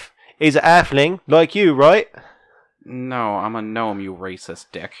blacksmith. He's a halfling, like you, right? No, I'm a gnome, you racist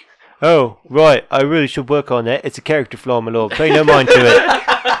dick. Oh, right. I really should work on that. It's a character flaw, my lord. Pay no mind to it.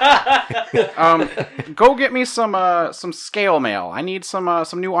 Go get me some scale mail. I need some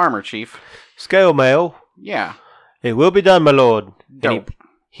new armor, Chief. Scale mail. Yeah. It will be done, my lord. And Dope.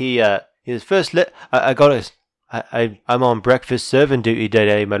 his first I got his. I'm on breakfast serving duty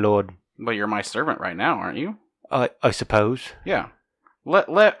today, my lord. But you're my servant right now, aren't you? I suppose. Yeah.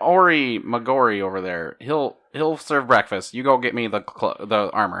 Let Ori Magori over there. He'll serve breakfast. You go get me the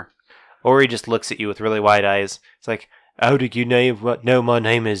armor. Ori just looks at you with really wide eyes. It's like, how did you know my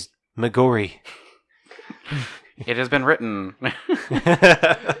name is Magori? It has been written.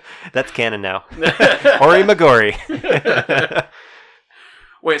 That's canon now. Ori Magori.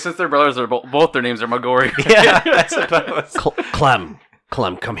 Wait, since they're brothers, they're both their names are Magori. Yeah, I suppose.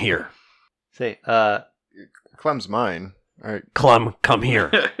 Clem, come here. Say, Clem's mine. All right. Clem, come here.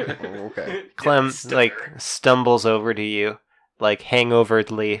 Oh, okay. Clem like stumbles over to you, like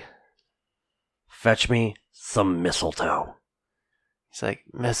hangoveredly. Fetch me some mistletoe. He's like,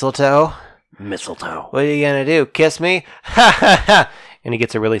 mistletoe? Mistletoe. What are you gonna do? Kiss me? Ha ha ha! And he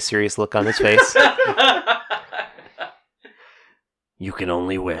gets a really serious look on his face. You can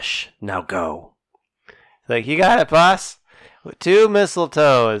only wish. Now go. Like, you got it, boss. 2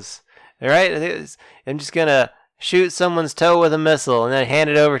 mistletoes. All right, I'm just gonna shoot someone's toe with a missile and then hand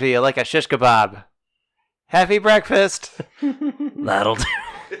it over to you like a shish kebab. Happy breakfast. That'll do.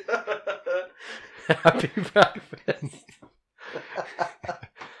 Happy breakfast.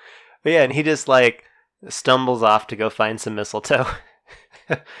 But yeah, and he just like stumbles off to go find some mistletoe.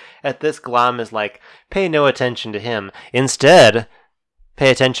 At this, Glom is like, pay no attention to him. Instead, pay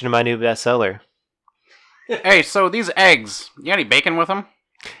attention to my new bestseller. Hey, so these eggs, you got any bacon with them?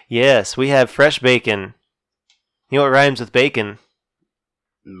 Yes, we have fresh bacon. You know what rhymes with bacon?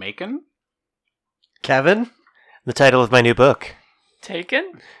 Macon? Kevin? The title of my new book.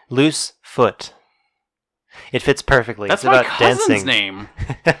 Taken? Loose Foot. It fits perfectly. That's it's my about cousin's dancing. name.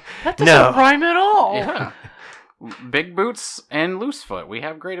 That doesn't No. rhyme at all. Yeah. Big boots and loose foot. We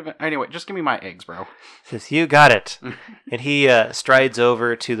have great event. Anyway, just give me my eggs, bro. Says, you got it. And he strides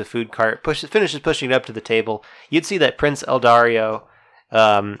over to the food cart, finishes pushing it up to the table. You'd see that Prince Eldario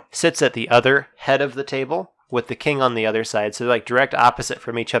sits at the other head of the table with the king on the other side. So they're like direct opposite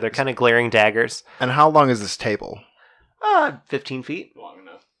from each other, kind of glaring daggers. And how long is this table? 15 feet. Long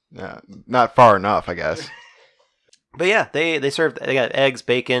enough. Not far enough, I guess. But yeah, they got eggs,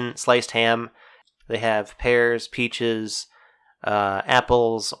 bacon, sliced ham. They have pears, peaches,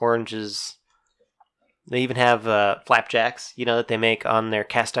 apples, oranges. They even have flapjacks, that they make on their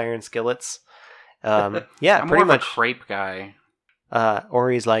cast iron skillets. Yeah, I'm pretty more much. of a crepe guy.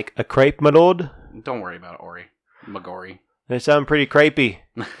 Ori's like, a crepe, my lord? Don't worry about it, Ori. Magori. They sound pretty crepey.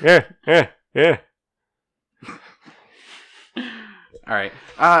 Yeah. All right.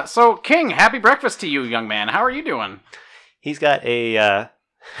 So, King, happy breakfast to you, young man. How are you doing? He's got a,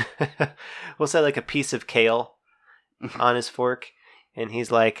 we'll say like a piece of kale on his fork. And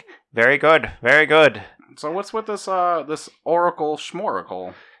he's like, very good, very good. So, what's with this oracle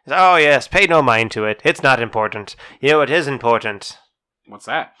schmoracle? Oh, yes, pay no mind to it. It's not important. You know what is important? What's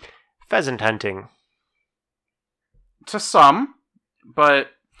that? Pheasant hunting. To some,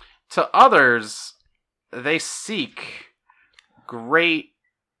 but to others, they seek great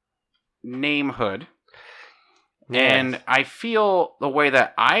namehood. And I feel the way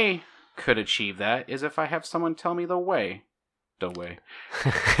that I could achieve that is if I have someone tell me the way. The way.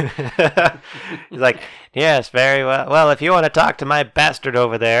 He's like, yes, very well. Well, if you want to talk to my bastard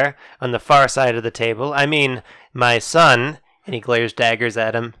over there on the far side of the table, I mean, my son, and he glares daggers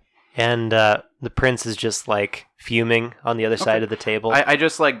at him, and the prince is just like fuming on the other side of the table. I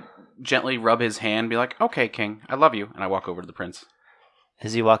just like gently rub his hand, be like, okay, King, I love you. And I walk over to the prince.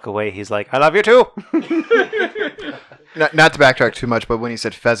 As you walk away, he's like, I love you too. Not to backtrack too much, but when he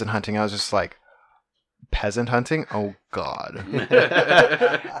said pheasant hunting, I was just like, peasant hunting? Oh, God.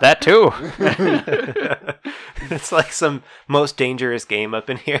 That too. It's like some most dangerous game up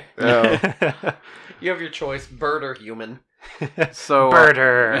in here. Oh. You have your choice, bird or human. So,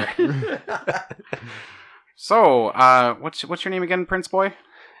 Birder. what's your name again, Prince Boy?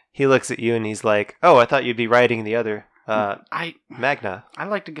 He looks at you and he's like, "Oh, I thought you'd be riding the other I Magna."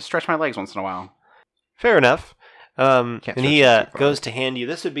 like to stretch my legs once in a while. Fair enough. And Can't he stretch it too far. goes to hand you.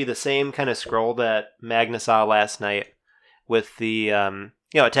 This would be the same kind of scroll that Magna saw last night, with the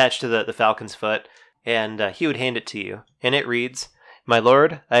attached to the falcon's foot, and he would hand it to you, and it reads, "My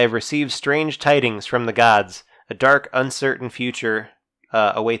lord, I have received strange tidings from the gods. A dark, uncertain future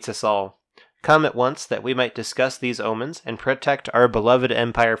awaits us all. Come at once that we might discuss these omens and protect our beloved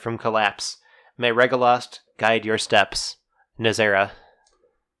empire from collapse. May Regalost guide your steps. Nezzera,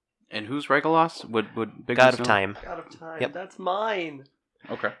 And who's Regulos? Would Big god Boots of know? time." God of time. Yep. That's mine.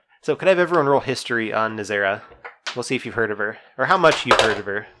 Okay. So could I have everyone roll history on Nezzera? We'll see if you've heard of her, or how much you've heard of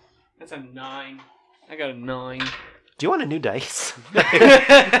her. That's a 9. I got a 9. Do you want a new dice?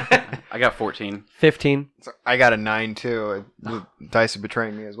 I got 14. 15. So I got a 9, too. The dice are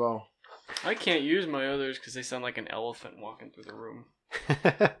betraying me as well. I can't use my others because they sound like an elephant walking through the room.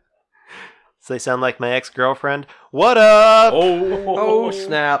 So they sound like my ex-girlfriend. What up? Oh,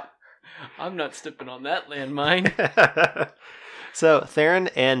 snap. I'm not stepping on that landmine. So Theron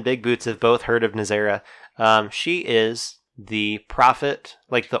and Big Boots have both heard of Nezzera. She is the prophet,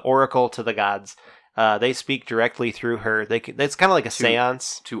 like the oracle to the gods. They speak directly through her. It's kind of like a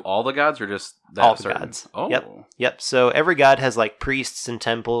seance. To all the gods or just that All the certain? gods. Oh. Yep. So every god has like priests and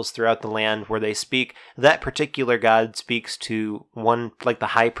temples throughout the land where they speak. That particular god speaks to one, like the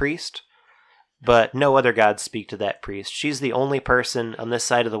high priest, but no other gods speak to that priest. She's the only person on this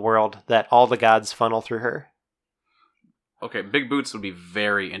side of the world that all the gods funnel through her. Okay, Big Boots would be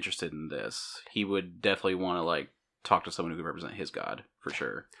very interested in this. He would definitely want to like talk to someone who could represent his god for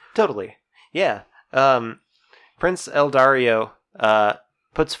sure. Totally. Yeah. Prince Eldario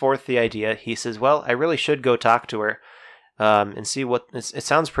puts forth the idea. He says, "Well, I really should go talk to her and see what... It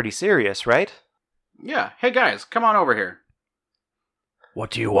sounds pretty serious, right?" Yeah. Hey guys, come on over here. What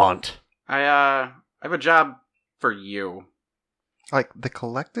do you want? I have a job for you, Like the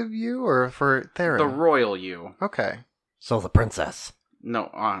collective you or for Theron? the royal you. Okay. So the princess. No,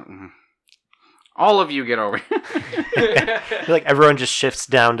 all of you get over here. Like everyone just shifts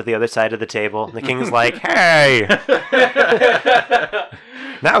down to the other side of the table. And the king's like, "Hey,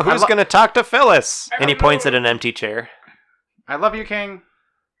 now who's going to talk to Phyllis?" And he points at an empty chair. I love you, King.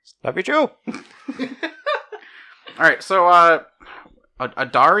 Love you too. All right, so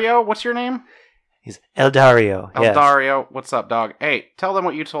Adario, what's your name? He's Eldario. Yes. Eldario, what's up, dog? Hey, tell them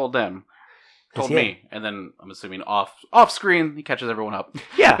what you told them. Told Yeah. me, and then I'm assuming off screen he catches everyone up.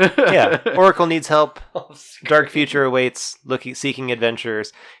 Yeah. Oracle needs help. Dark future awaits. Seeking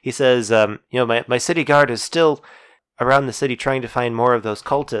adventurers. He says, my city guard is still around the city trying to find more of those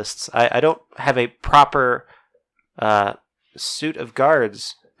cultists. I don't have a proper suit of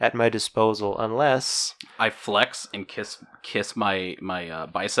guards at my disposal unless... I flex and kiss my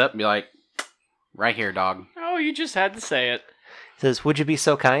bicep and be like, right here, dog. Oh, you just had to say it. Says, "Would you be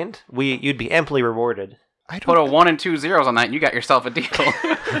so kind? You'd be amply rewarded." I Put a don't, 1 and 2 zeros on that and you got yourself a deal.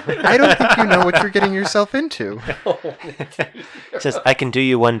 I don't think you know what you're getting yourself into. He says, "I can do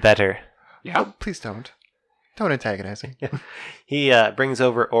you one better." Yeah. Oh, please don't. Don't antagonize me. He brings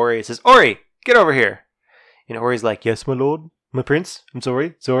over Ori. He says, "Ori, get over here." And Ori's like, "Yes, my lord, my prince. I'm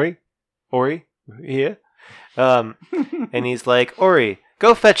sorry. Ori, here." And he's like, "Ori,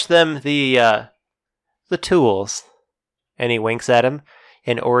 go fetch them the tools." And he winks at him,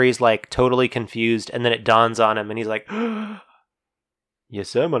 and Ori's like totally confused, and then it dawns on him, and he's like, "Yes,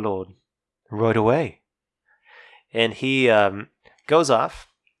 sir, my lord. Right away." And he goes off,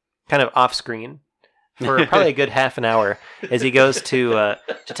 kind of off screen, for probably a good half an hour, as he goes to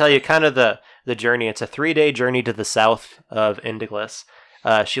tell you kind of the journey. It's a 3-day journey to the south of Indiglis.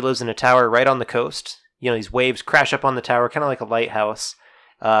 She lives in a tower right on the coast. These waves crash up on the tower, kind of like a lighthouse,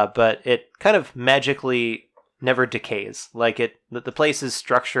 but it kind of magically never decays. Like the place is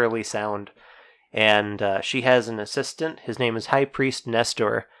structurally sound. And she has an assistant. His name is High Priest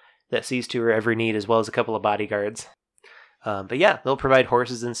Nestor, that sees to her every need, as well as a couple of bodyguards. But yeah, they'll provide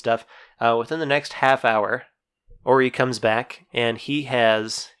horses and stuff. Within the next half hour, Ori comes back, and he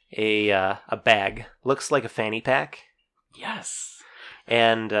has a bag. Looks like a fanny pack. Yes.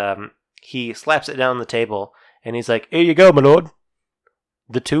 And he slaps it down on the table, and he's like, "Here you go, my lord.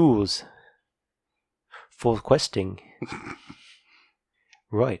 The tools for questing."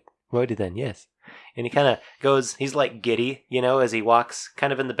 Right. Woody then, yes. And he kind of goes, he's like giddy, as he walks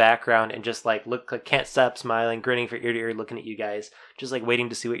kind of in the background and just like can't stop smiling, grinning from ear to ear, looking at you guys, just like waiting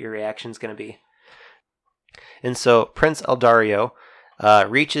to see what your reaction's going to be. And so Prince Eldario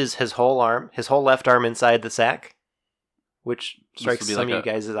reaches his whole left arm inside the sack, which strikes some of you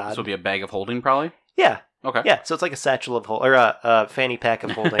guys as odd. This would be a bag of holding, probably? Yeah. Okay. Yeah, so it's like a satchel of or a fanny pack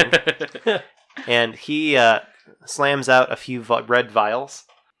of holding. And he slams out a few red vials.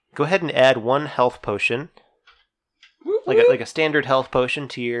 Go ahead and add 1 health potion. Like a standard health potion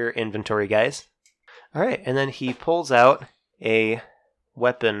to your inventory, guys. All right, and then he pulls out a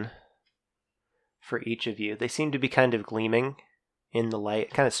weapon for each of you. They seem to be kind of gleaming in the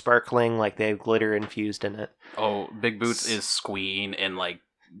light, kind of sparkling, like they have glitter infused in it. Oh, Big Boots is squeeing and like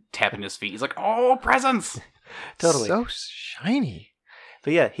tapping his feet. He's like, "Oh, presents!" Totally. So shiny.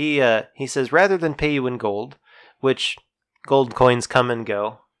 But yeah, he says, rather than pay you in gold, which gold coins come and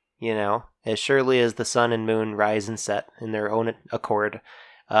go, as surely as the sun and moon rise and set in their own accord,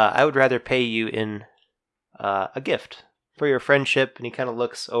 I would rather pay you in a gift for your friendship. And he kind of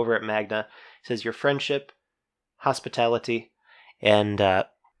looks over at Magna. He says, your friendship, hospitality, and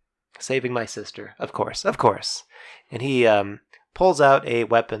saving my sister, of course. And he pulls out a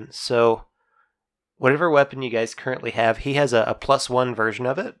weapon. So whatever weapon you guys currently have, he has a +1 version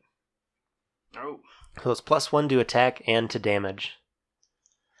of it. Oh. So it's +1 to attack and to damage.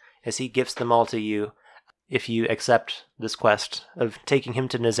 As he gifts them all to you, if you accept this quest of taking him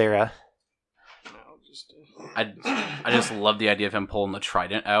to Nezzera. I just love the idea of him pulling the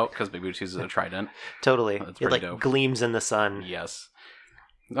trident out, because Big Boots uses a trident. Totally. That's It pretty dope. gleams in the sun. Yes.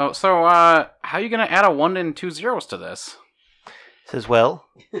 Oh, so how are you going to add a 1 and 2 zeros to this? Says, well,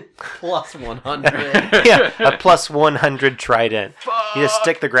 Plus 100. yeah, a +100 trident. You just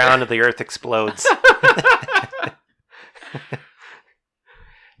stick the ground and the earth explodes.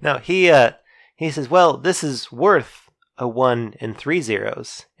 No, he says, well, this is worth a 1 and 3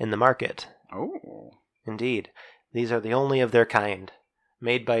 zeros in the market. Oh. Indeed. These are the only of their kind,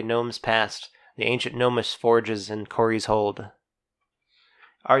 made by gnomes past, the ancient gnomish forges in Corey's hold.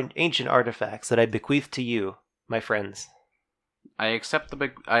 Are ancient artifacts that I bequeath to you, my friends. I accept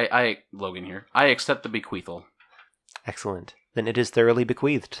the Logan here. I accept the bequeathal. Excellent. Then it is thoroughly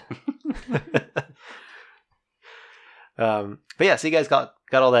bequeathed. But yeah, so you guys got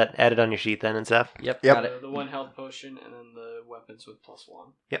all that added on your sheet then and stuff? Yep. Yep. Got it. The 1 health potion and then the weapons with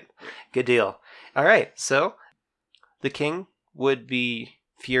 +1. Good deal. All right, so the king would be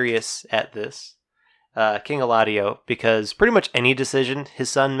furious at this, King Eladio, because pretty much any decision his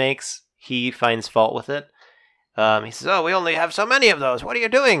son makes, he finds fault with it. He says, oh, we only have so many of those. What are you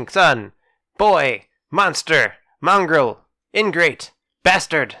doing, son? Boy, monster, mongrel, ingrate,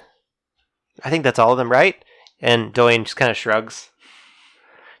 bastard. I think that's all of them, right? And Doane just kind of shrugs.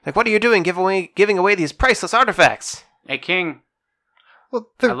 Like, what are you doing giving away these priceless artifacts? Hey, King. Well,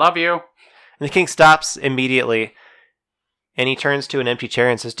 I love you. And the king stops immediately, and he turns to an empty chair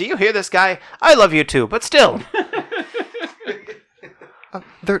and says, do you hear this guy? I love you too, but still.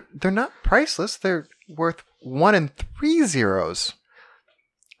 they're not priceless. They're worth 1 and 3 zeros.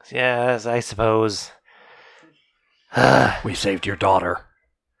 Yes, I suppose. We saved your daughter.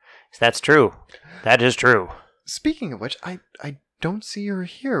 That's true. That is true. Speaking of which, I don't see her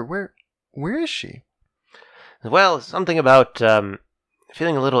here. Where is she? Well, something about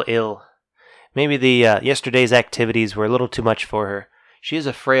feeling a little ill. Maybe the yesterday's activities were a little too much for her. She is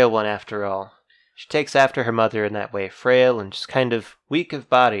a frail one after all. She takes after her mother in that way, frail and just kind of weak of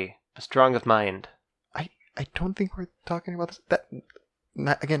body, but strong of mind. I don't think we're talking about this.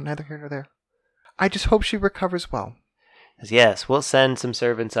 Again, neither here nor there. I just hope she recovers well. Yes, we'll send some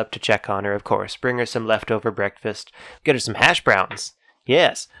servants up to check on her, of course. Bring her some leftover breakfast. Get her some hash browns.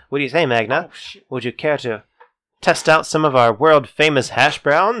 Yes. What do you say, Magna? Oh, shit. Would you care to test out some of our world-famous hash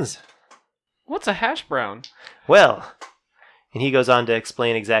browns? What's a hash brown? Well, and he goes on to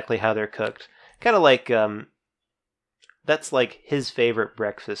explain exactly how they're cooked. Kind of like, that's like his favorite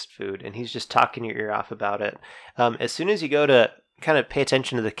breakfast food, and he's just talking your ear off about it. As soon as you go to kind of pay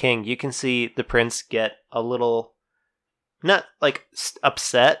attention to the king, you can see the prince get a little, not like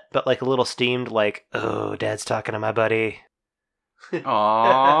upset, but like a little steamed, like, oh, dad's talking to my buddy.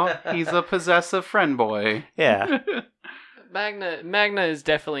 Aw, he's a possessive friend boy. Yeah. Magna is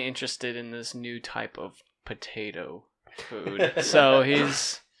definitely interested in this new type of potato food. So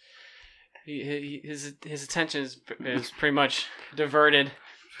his attention is pretty much diverted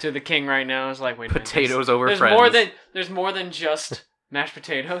to the king right now. It's like, wait a minute, Potatoes over there's friends. There's more than just mashed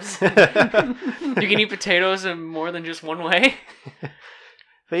potatoes. You can eat potatoes in more than just one way.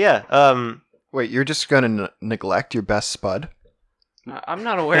 But yeah, Wait, you're just gonna neglect your best spud? I'm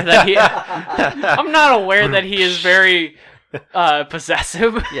not aware that he. I'm not aware that he is very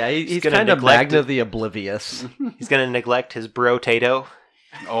possessive. Yeah, he's gonna kind of neglect Magna the Oblivious. He's gonna neglect his bro-tato.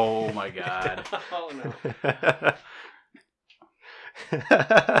 Oh my god. Oh no.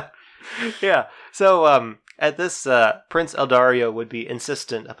 Yeah. So at this, Prince Eldario would be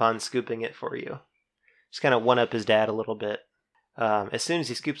insistent upon scooping it for you. Just kind of one up his dad a little bit. As soon as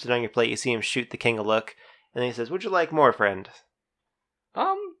he scoops it on your plate, you see him shoot the king a look, and then he says, "Would you like more, friend?"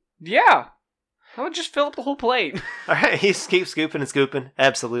 Yeah. I would just fill up the whole plate. All right. He keeps scooping and scooping.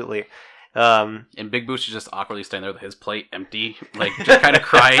 Absolutely. And Big Boots is just awkwardly standing there with his plate empty, like just kind of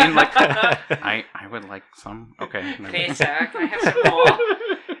crying, like I would like some. Okay. Hey, Zach, I have some more.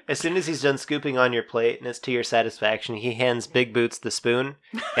 As soon as he's done scooping on your plate and it's to your satisfaction, he hands Big Boots the spoon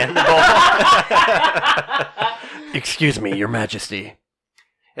and the bowl. Excuse me, Your Majesty.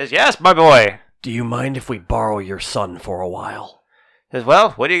 He says, "Yes, my boy." Do you mind if we borrow your son for a while? He says,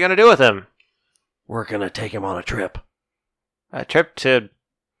 "Well, what are you going to do with him?" We're gonna take him on a trip. "A trip to..."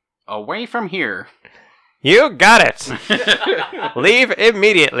 Away from here. "You got it." "Leave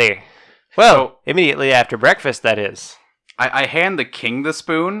immediately." Well, immediately after breakfast, that is. I hand the king the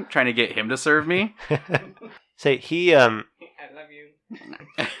spoon, trying to get him to serve me. So he I love you.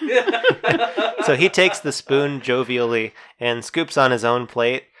 so he takes the spoon jovially and scoops on his own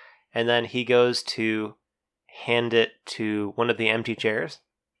plate, and then he goes to hand it to one of the empty chairs.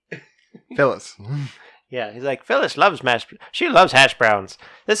 Phyllis. Yeah, he's like, "Phyllis loves she loves hash browns.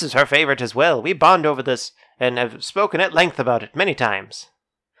 This is her favorite as well. We bond over this and have spoken at length about it many times.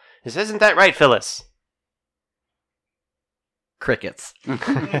 Isn't that right, Phyllis?" Crickets.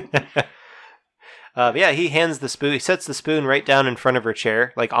 Yeah, he hands the spoon. He sets the spoon right down in front of her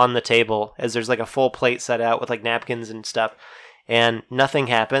chair, like on the table, as there's like a full plate set out with like napkins and stuff, and nothing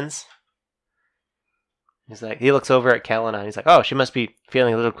happens. He's like, he looks over at Kalina. He's like, "Oh, she must be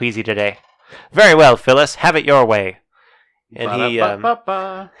feeling a little queasy today. Very well, Phyllis, have it your way." And he,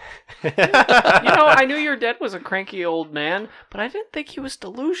 Ba-da-ba-ba-ba. I knew your dad was a cranky old man, but I didn't think he was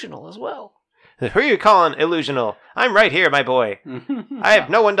delusional as well. "Who are you calling illusional? I'm right here, my boy. I have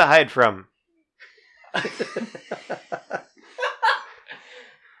no one to hide from."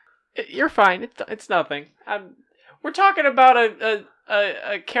 You're fine. It's nothing. We're talking about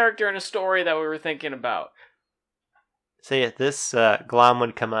a character in a story that we were thinking about. So yeah, this Glom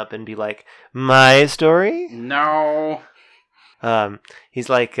would come up and be like, "My story?" No. He's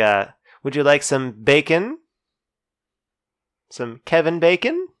like, "Would you like some bacon? Some Kevin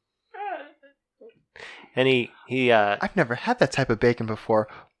bacon?" And he I've never had that type of bacon before.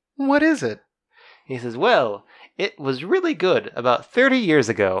 What is it? he says, "Well, it was really good about 30 years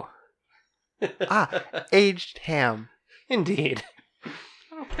ago." Aged ham. Indeed.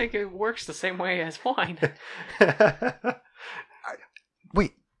 I don't think it works the same way as wine.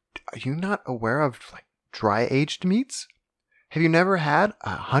 Wait, are you not aware of like dry aged meats? Have you never had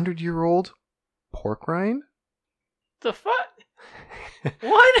 100-year-old pork rind? The fuck?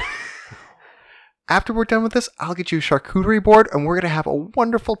 What? After we're done with this, I'll get you a charcuterie board and we're going to have a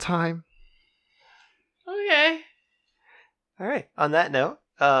wonderful time. Okay. All right. On that note,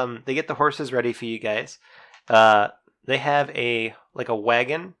 they get the horses ready for you guys. They have a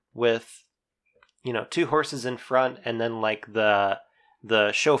wagon with, 2 horses in front, and then like the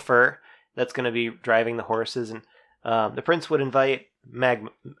chauffeur that's going to be driving the horses. And the prince would invite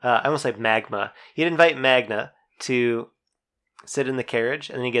Magma. He'd invite Magna to sit in the carriage,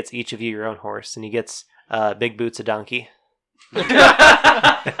 and then he gets each of you your own horse, and he gets Big Boots a donkey.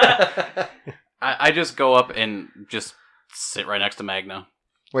 I just go up and just sit right next to Magna.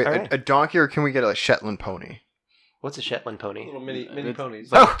 Wait, All right. a donkey, or can we get a Shetland pony? What's a Shetland pony? Little mini ponies.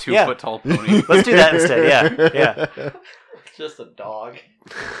 It's like Oh, a 2 yeah. foot tall pony. Let's do that instead. Yeah. It's just a dog.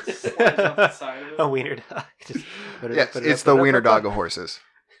 A wiener dog. Just put it Yeah, up, put it it's up, the put it up, wiener put it up. dog of horses.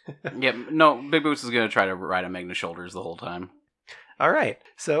 Yeah, no, Big Boots is going to try to ride on Magna's shoulders the whole time. All right.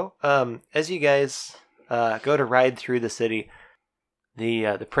 So, as you guys go to ride through the city,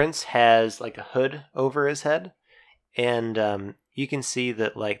 the prince has like a hood over his head, and you can see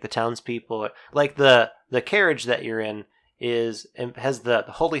that like the townspeople, like the carriage that you're in has the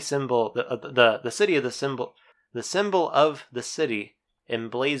holy symbol, the city of the symbol of the city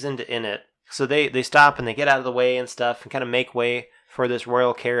emblazoned in it. So they stop and they get out of the way and stuff and kind of make way for this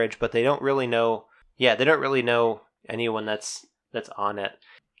royal carriage, but they don't really know. Yeah, they don't really know anyone that's on it.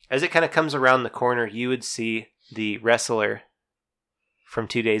 As it kind of comes around the corner, you would see the wrestler from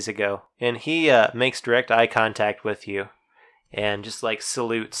 2 days ago, and he makes direct eye contact with you and just like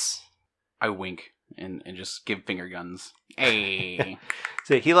salutes. I wink and just give finger guns. Hey.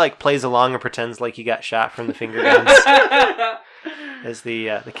 So he like plays along and pretends like he got shot from the finger guns. as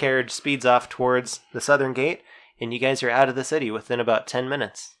the carriage speeds off towards the southern gate, and you guys are out of the city within about 10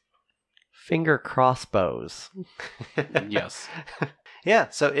 minutes. Finger crossbows. Yes. Yeah,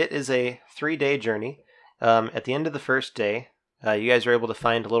 so it is a 3-day journey. At the end of the first day, you guys are able to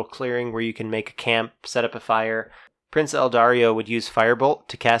find a little clearing where you can make a camp, set up a fire. Prince Eldario would use Firebolt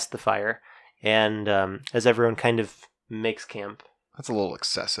to cast the fire, and as everyone kind of makes camp. That's a little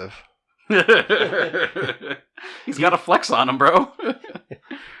excessive. He's got a flex on him, bro.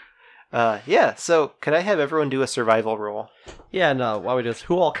 Yeah, so could I have everyone do a survival roll? Yeah, no, while we just...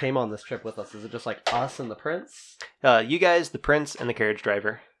 Who all came on this trip with us? Is it just like us and the prince? You guys, the prince, and the carriage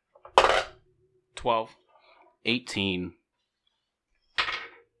driver. 12. 18.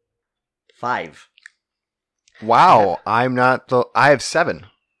 5. Wow, I have 7.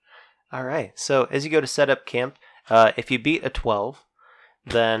 All right, so as you go to set up camp, if you beat a 12,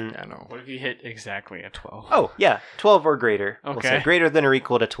 then... I know. What if you hit exactly a 12? Oh, yeah, 12 or greater. We'll Okay. say greater than or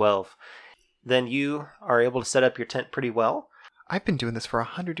equal to 12. Then you are able to set up your tent pretty well. I've been doing this for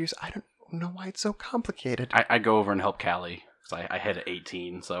 100 years. I don't know why it's so complicated. I go over and help Callie, because I hit at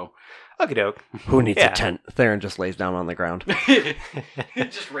 18, so... Okie doke. Who needs Yeah. a tent? Theron just lays down on the ground.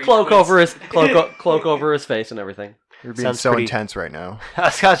 Just Cloak over his cloak over his face and everything. You're being Sounds so pretty- intense right now. I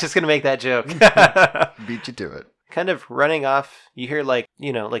was just going to make that joke. Beat you to it. Kind of running off, you hear like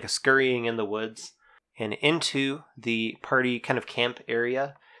a scurrying in the woods and into the party kind of camp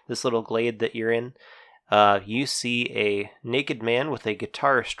area, this little glade that you're in. You see a naked man with a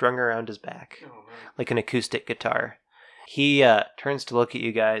guitar strung around his back, like an acoustic guitar. He turns to look at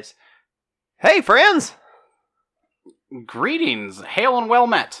you guys. Hey, friends! Greetings, hail and well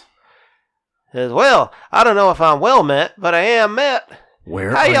met. Says, well, I don't know if I'm well met, but I am met.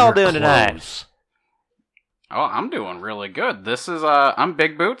 Where How are y'all your doing tonight? clothes? Oh, I'm doing really good. This is, I'm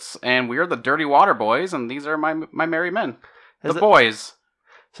Big Boots, and we are the Dirty Water Boys, and these are my merry men. Is The it- boys.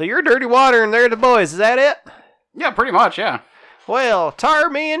 So you're Dirty Water and they're the boys, is that it? Yeah, pretty much, yeah. Well, tar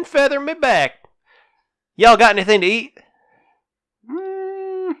me and feather me back. Y'all got anything to eat?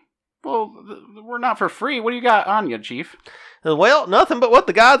 Well, we're not for free. What do you got on you, Chief? Well, nothing but what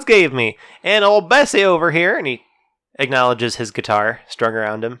the gods gave me. And old Bessie over here, and he acknowledges his guitar strung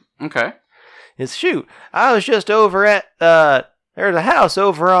around him. Okay. Is shoot, I was just over at, there's a house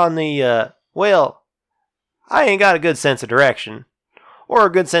over on the, well, I ain't got a good sense of direction. Or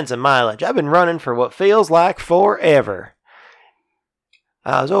a good sense of mileage. I've been running for what feels like forever.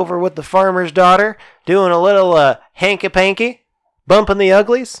 I was over with the farmer's daughter, doing a little, hanky-panky, bumping the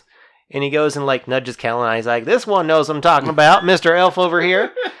uglies. And he goes and, like, nudges Callan, and he's like, this one knows what I'm talking about, Mr. Elf over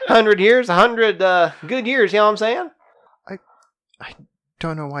here. 100 years, 100, good years, you know what I'm saying? I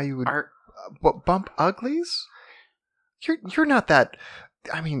don't know why you would Are, bump uglies. You're not that.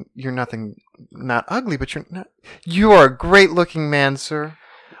 I mean, you're not ugly, but you're not. You are a great-looking man, sir.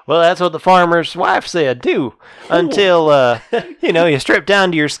 Well, that's what the farmer's wife said, too. Until, you strip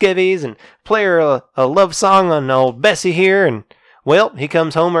down to your skivvies and play her a love song on old Bessie here, and, well, he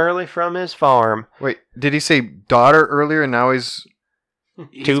comes home early from his farm. Wait, did he say daughter earlier, and now he's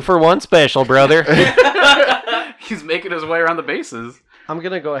 2 for 1 special, brother. He's making his way around the bases. I'm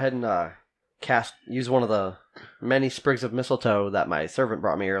gonna go ahead and use one of the many sprigs of mistletoe that my servant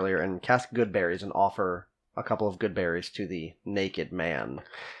brought me earlier and cast good berries and offer a couple of good berries to the naked man.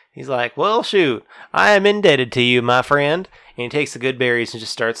 He's like, well, shoot, I am indebted to you, my friend. And he takes the good berries and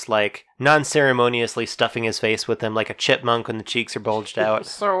just starts, like, non-ceremoniously stuffing his face with them like a chipmunk when the cheeks are bulged out.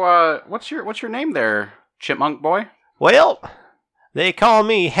 So, what's your name there, chipmunk boy? Well, they call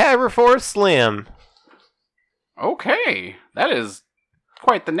me Haverforth Slim. Okay, that is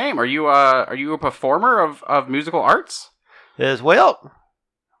quite the name. Are you a performer of musical arts? Says, well,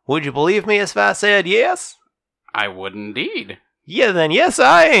 would you believe me if I said yes? I would indeed. Yeah, then yes,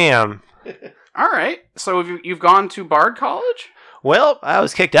 I am. All right. So you've gone to Bard College? Well, I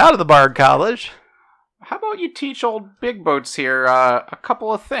was kicked out of the Bard College. How about you teach old Big Boats here a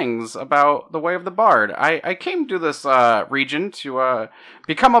couple of things about the way of the Bard? I came to this region to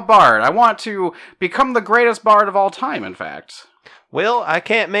become a Bard. I want to become the greatest Bard of all time, in fact. Well, I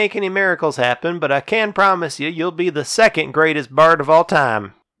can't make any miracles happen, but I can promise you'll be the second greatest Bard of all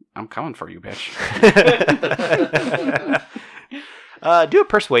time. I'm coming for you, bitch. Do a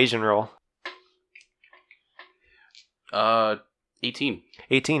persuasion roll. 18.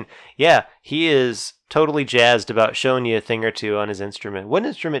 18. Yeah, he is totally jazzed about showing you a thing or two on his instrument. What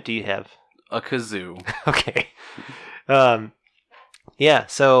instrument do you have? A kazoo. Okay. Yeah,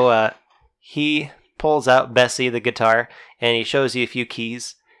 so he pulls out Bessie, the guitar, and he shows you a few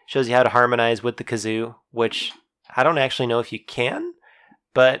keys. Shows you how to harmonize with the kazoo, which I don't actually know if you can,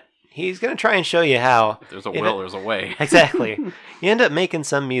 but he's going to try and show you how. If there's a will, there's a way. Exactly. You end up making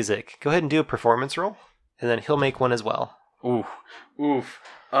some music. Go ahead and do a performance roll, and then he'll make one as well. Oof.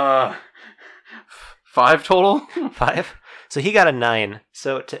 5 total? 5? So he got a 9.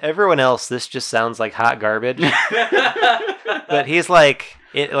 So to everyone else, this just sounds like hot garbage. But he's like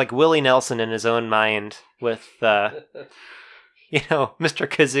Willie Nelson in his own mind with, Mr.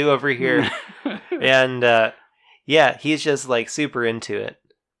 Kazoo over here. And, yeah, he's just like super into it.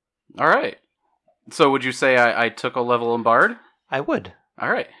 All right. So would you say I took a level in Bard? I would.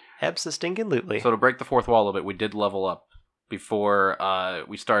 All right. Abso-stinkin'-lutely. So to break the fourth wall a little bit, we did level up before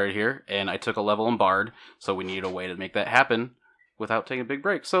we started here, and I took a level in Bard, so we needed a way to make that happen without taking a big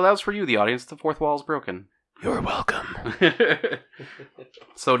break. So that was for you, the audience. The fourth wall is broken. You're welcome.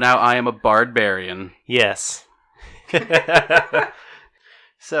 So now I am a Bardbarian. Yes.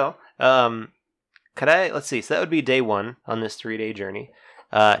 So, let's see. So that would be day 1 on this 3-day journey.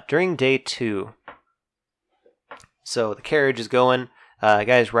 During day 2, so the carriage is going,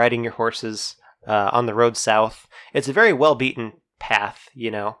 guys riding your horses on the road south. It's a very well-beaten path,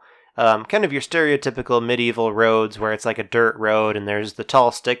 kind of your stereotypical medieval roads where it's like a dirt road and there's the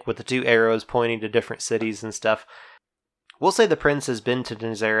tall stick with the 2 arrows pointing to different cities and stuff. We'll say the prince has been to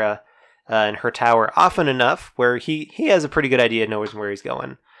Nezzera and her tower often enough where he has a pretty good idea, knows where he's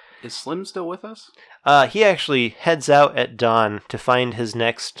going. Is Slim still with us? He actually heads out at dawn to find his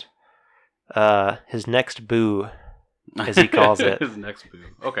next boo, as he calls it. His next boo.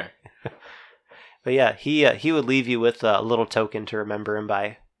 Okay. But yeah, he would leave you with a little token to remember him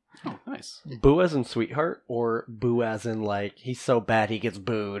by. Oh, nice. Boo as in sweetheart, or boo as in like he's so bad he gets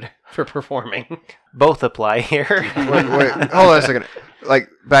booed for performing? Both apply here. Wait, hold on a second. Like,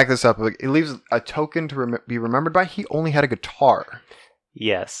 back this up. Like, it leaves a token to be remembered by. He only had a guitar.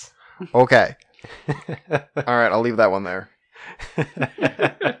 Yes. Okay. All right, I'll leave that one there. I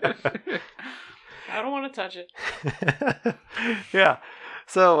don't want to touch it. Yeah.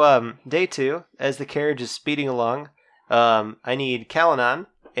 So, day 2, as the carriage is speeding along, I need Kalanan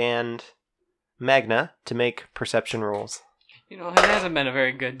and Magna to make perception rolls. It hasn't been a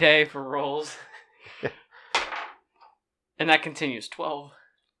very good day for rolls. And that continues. 12.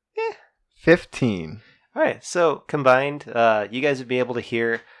 15. All right, so combined, you guys would be able to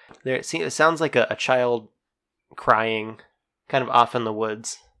hear. It sounds like a child crying, kind of off in the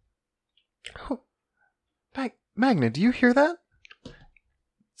woods. Oh, Magna, do you hear that?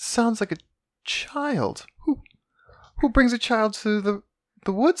 Sounds like a child. Who brings a child to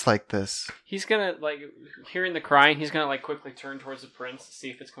the woods like this? He's gonna, hearing the crying, he's gonna, quickly turn towards the prince to see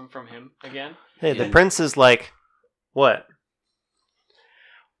if it's coming from him again. Hey, the prince is like, what?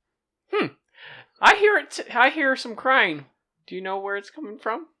 I hear it. I hear some crying. Do you know where it's coming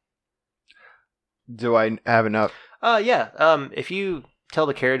from? Do I have enough? Yeah. If you tell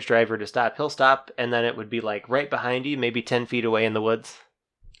the carriage driver to stop, he'll stop, and then it would be right behind you, maybe 10 feet away in the woods.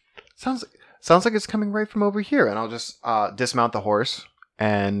 Sounds like it's coming right from over here, and I'll just dismount the horse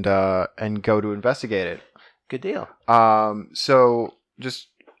and go to investigate it. Good deal. So just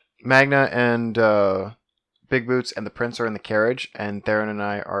Magna and Big Boots and the prince are in the carriage, and Theron and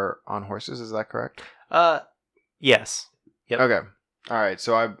I are on horses. Is that correct? Yes. Yep. Okay. All right.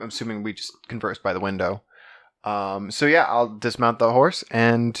 So I'm assuming we just conversed by the window. So yeah, I'll dismount the horse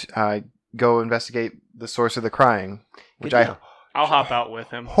and go investigate the source of the crying, which Good deal. I'll hop out with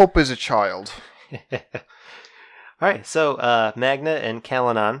him. hope is a child. All right, so Magna and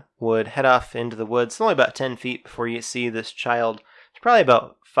Kalanan would head off into the woods. It's only about 10 feet before you see this child. He's probably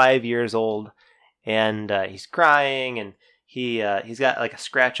about 5 years old, and he's crying, and he's got a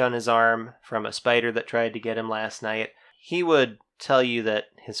scratch on his arm from a spider that tried to get him last night. He would tell you that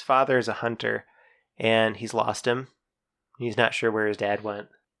his father is a hunter, and he's lost him. He's not sure where his dad went.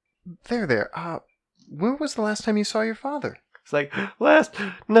 There. When was the last time you saw your father? It's like, last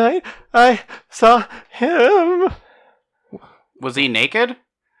night I saw him. Was he naked?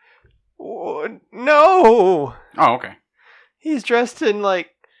 Oh, no. Oh, okay. He's dressed in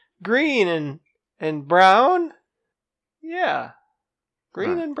green and brown. Yeah.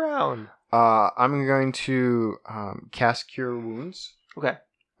 Green and brown. I'm going to cast Cure Wounds. Okay.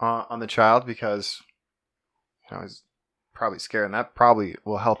 On the child because he's probably scared, and that probably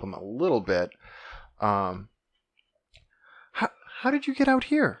will help him a little bit. How did you get out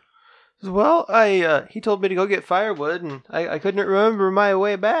here? Well, he told me to go get firewood, and I couldn't remember my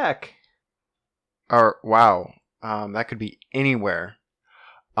way back. Wow. That could be anywhere.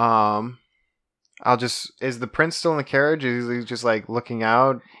 Is the prince still in the carriage? Is he just looking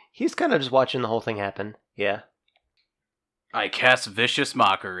out? He's kind of just watching the whole thing happen. Yeah. I cast vicious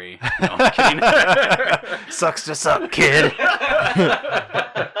mockery. No, I'm kidding. Sucks to suck, kid.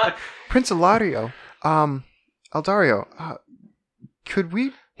 Prince Elario, Eldario, could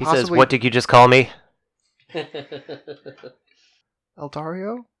we He possibly... says, "What did you just call me?"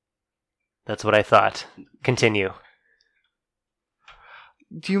 Eldario? That's what I thought. Continue.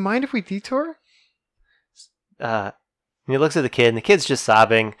 Do you mind if we detour? And he looks at the kid, and the kid's just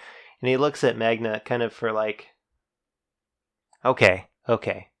sobbing, and he looks at Magna kind of for like, okay.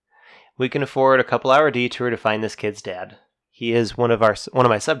 We can afford a couple-hour detour to find this kid's dad. He is one of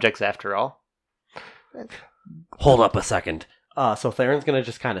my subjects, after all. Hold up a second. So Theron's gonna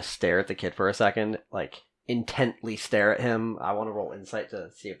just kind of stare at the kid for a second, like intently stare at him. I want to roll insight to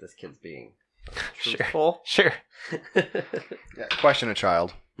see if this kid's being truthful. Sure. Yeah, question a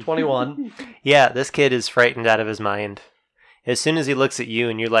child. 21. Yeah, this kid is frightened out of his mind. As soon as he looks at you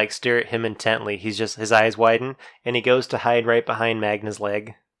and you like stare at him intently, his eyes widen and he goes to hide right behind Magna's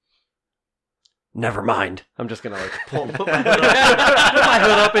leg. Never mind. I'm just gonna like put my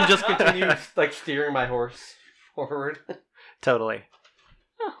hood up and just continue like steering my horse forward. Totally.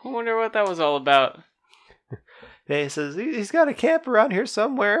 I wonder what that was all about. He says he's got a camp around here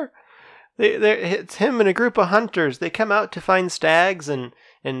somewhere. It's him and a group of hunters. They come out to find stags and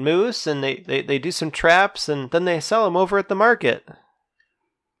moose, and they do some traps, and then they sell them over at the market.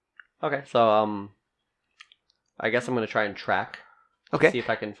 Okay, so I guess I'm gonna try and track. Okay. See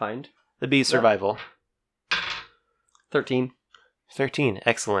if I can find. The bee survival. 13. 13.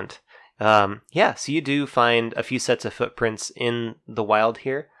 Excellent. Yeah, so you do find a few sets of footprints in the wild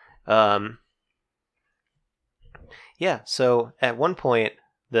here. Yeah, so at one point,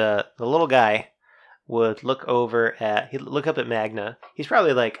 the little guy would look up at Magna. He's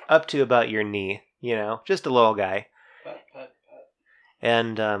probably like up to about your knee, just a little guy.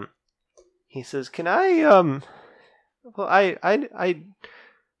 And he says, "Can I well, I and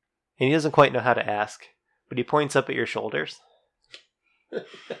he doesn't quite know how to ask, but he points up at your shoulders.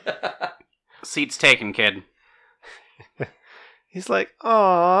 Seat's taken, kid. He's like,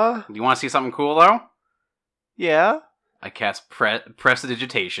 "Aw, You want to see something cool, though? yeah." I cast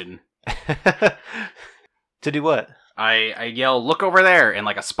prestidigitation. To do what? I yell, "Look over there!" and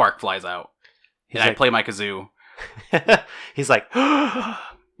like a spark flies out. He's And I like- play my kazoo. He's like, Yeah,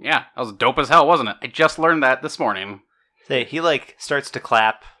 that was dope as hell, wasn't it? I just learned that this morning. Say, he like starts to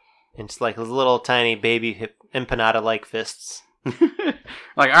clap, and it's like his little tiny baby empanada like fists.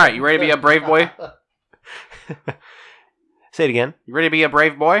 Like, all right, you ready to be a brave boy? Say it again. You ready to be a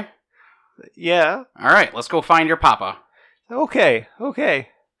brave boy? Yeah. All right, let's go find your papa. Okay.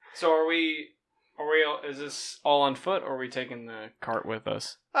 So are we? Is this all on foot, or are we taking the cart with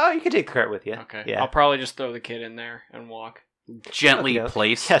us? Oh, you can take the cart with you. Okay. Yeah. I'll probably just throw the kid in there and walk. Gently Okay.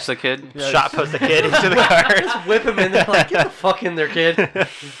 place Yes. the kid. Shot put the kid into the cart. Just whip him in there like, get the fuck in there, kid.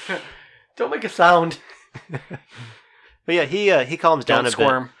 Don't make a sound. But yeah, he calms down Don't a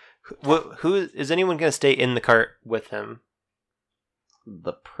squirm. bit. Who is anyone going to stay in the cart with him?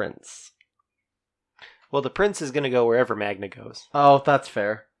 The prince. Well, the prince is going to go wherever Magna goes. Oh, that's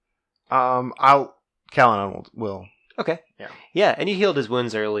fair. Callan will. Okay. Yeah. Yeah, and you healed his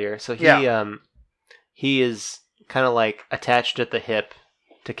wounds earlier, so he is kind of like attached at the hip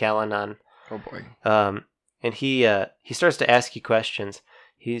to Kalanan. Oh boy. And he starts to ask you questions.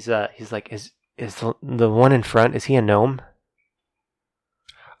 He's like, is the one in front, is he a gnome?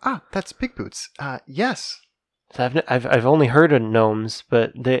 Ah, that's Big Boots. Yes. So I've only heard of gnomes,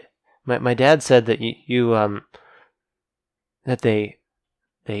 but my dad said that you that they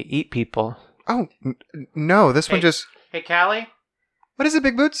eat people. Oh, no, this one Hey. just... Hey, Callie, What is it,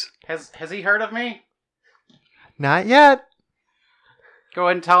 Big Boots? has he heard of me? Not yet. Go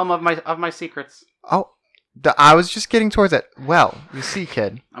ahead and tell him of my secrets. Oh, I was just getting towards that. Well, you see,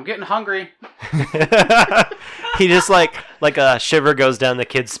 kid. I'm getting hungry. He just like a shiver goes down the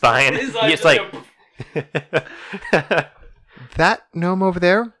kid's spine. He's like, That gnome over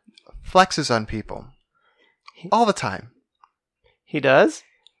there flexes on people. All the time. he does?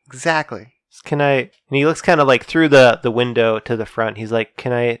 Exactly. Can I? And he looks kind of like through the window to the front. He's like,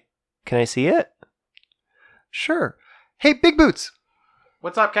 can I see it? Sure. Hey, Big Boots.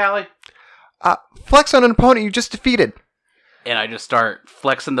 What's up, Callie? Flex on an opponent you just defeated. And I just start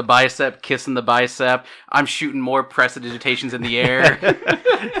flexing the bicep, kissing the bicep. I'm shooting more prestidigitations in the air.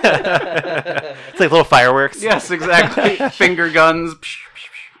 It's like little fireworks. Yes, exactly. Finger guns.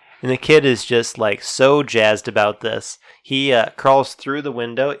 And the kid is just like so jazzed about this. He crawls through the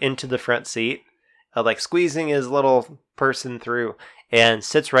window into the front seat, like squeezing his little person through, and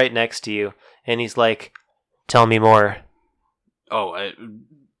sits right next to you. And he's like, "Tell me more." Oh,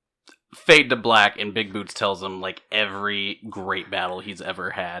 fade to black, and Big Boots tells him like every great battle he's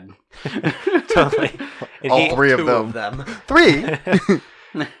ever had. Totally. And All three of Two them. of them. 3?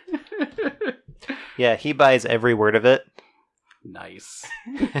 Yeah, he buys every word of it. Nice.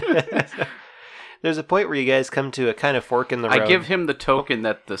 There's a point where you guys come to a kind of fork in the road. I give him the token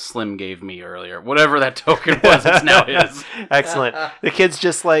that the Slim gave me earlier. Whatever that token was, it's now his. Excellent. The kid's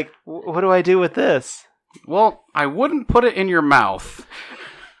just like, what do I do with this? Well, I wouldn't put it in your mouth.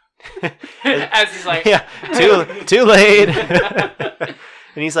 As he's like, Yeah, too late. And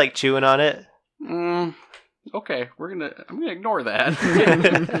he's like chewing on it. Okay, I'm gonna ignore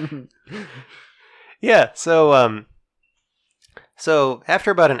that. Yeah, so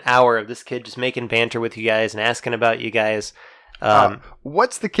after about an hour of this kid just making banter with you guys and asking about you guys,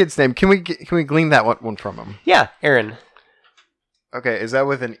 What's the kid's name? Can we glean that one from him? yeah, Aaron, Okay, is that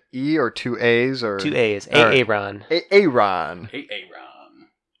with an E or 2 A's or 2 A's, All right. Aaron. Aaron? Hey, Aaron.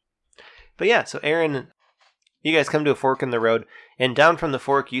 But yeah, so Aaron, you guys come to a fork in the road, and down from the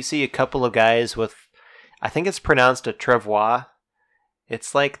fork you see a couple of guys with, I think it's pronounced a travois.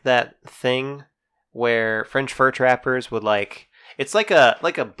 It's like that thing where French fur trappers would like. It's like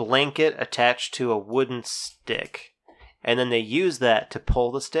a blanket attached to a wooden stick, and then they use that to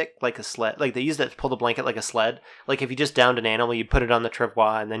pull the stick like a sled. Like they use that to pull the blanket like a sled. Like if you just downed an animal, you put it on the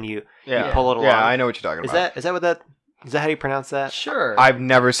travois, and then you pull it along. Yeah, I know what you're talking Is about. that how you pronounce that? Sure. I've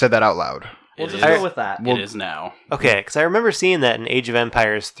never said that out loud. We'll It just is. go with that. It is now. Okay, because I remember seeing that in Age of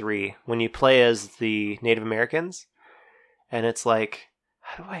Empires 3 when you play as the Native Americans, and it's like,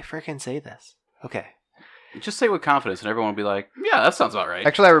 how do I frickin' say this? Okay. Just say it with confidence, and everyone will be like, "Yeah, that sounds about right."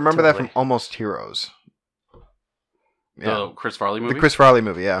 Actually, I remember that Totally. from Almost Heroes. The Chris Farley movie. The Chris Farley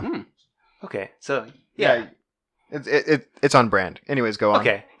movie, yeah. Okay, so, yeah. It's on brand. Anyways, go on.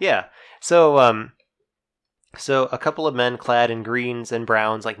 Okay, yeah. So, so a couple of men clad in greens and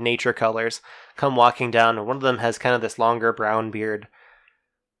browns, like nature colors, come walking down, and one of them has kind of this longer brown beard.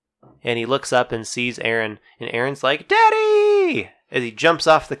 And he looks up and sees Aaron, and Aaron's like, "Daddy!" As he jumps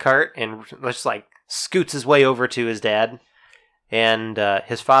off the cart and just like scoots his way over to his dad. And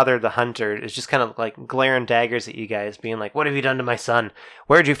his father, the hunter, is just kind of like glaring daggers at you guys, being like, "What have you done to my son?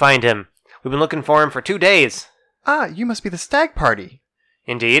 Where'd you find him? We've been looking for him for 2 days." Ah, you must be the stag party.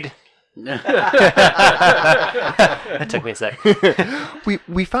 Indeed. That took me a sec.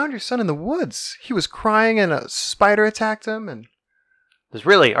 we found your son in the woods. He was crying and a spider attacked him and Goes,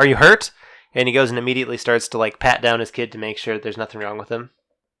 "Really? Are you hurt?" And he goes and immediately starts to like pat down his kid to make sure that there's nothing wrong with him.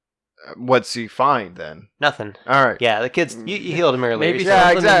 what's he find then? Nothing. All right. Yeah, the kid's you healed him earlier. Maybe He's Yeah,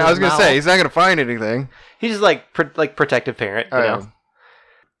 something in exactly. I was his going to mouth. say he's not going to find anything. he's just like protective parent, you know.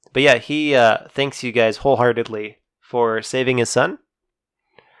 But yeah, he thanks you guys wholeheartedly for saving his son.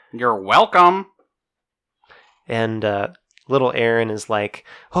 You're welcome. And little Aaron is like,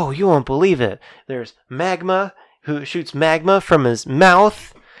 "Oh, you won't believe it. There's Magma, who shoots magma from his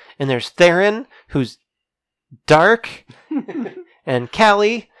mouth, and there's Theron, who's dark, and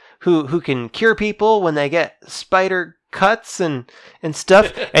Callie, who can cure people when they get spider cuts and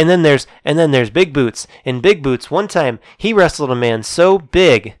stuff. And then there's Big Boots. And Big Boots, one time he wrestled a man so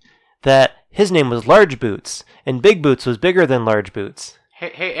big that his name was Large Boots, and Big Boots was bigger than Large Boots."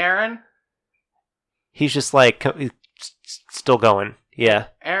 Hey, Aaron. He's just like still going. Yeah.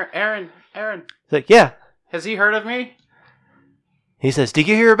 Aaron. He's like, "Yeah." Has he heard of me? He says, "Did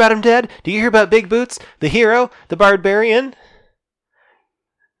you hear about him, Dad? Do you hear about Big Boots, the hero, the barbarian?"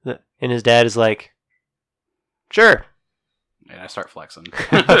 And his dad is like, "Sure." And I start flexing.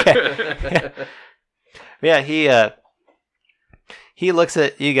 Okay. Yeah, he looks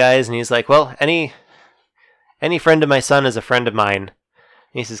at you guys and he's like, "Well, any friend of my son is a friend of mine."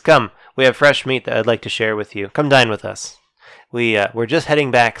 And he says, "Come, we have fresh meat that I'd like to share with you. Come dine with us. We're just heading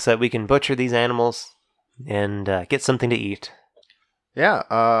back so that we can butcher these animals and get something to eat."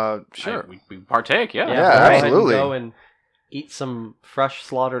 Yeah, sure. We partake, yeah. Yeah, go ahead and absolutely. Go and eat some fresh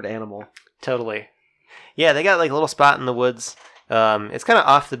slaughtered animal. Totally. Yeah, they got like a little spot in the woods. It's kind of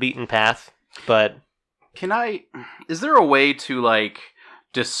off the beaten path, but Is there a way to, like,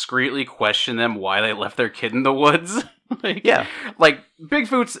 discreetly question them why they left their kid in the woods? Like, yeah. Like,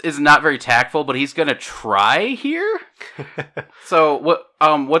 Bigfoot is not very tactful, but he's gonna try here? So,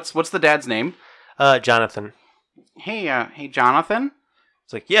 what's the dad's name? Jonathan. Hey, Jonathan?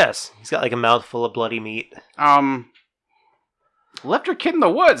 It's like, yes. He's got like a mouthful of bloody meat. Left your kid in the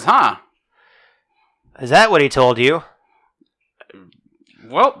woods, huh? Is that what he told you?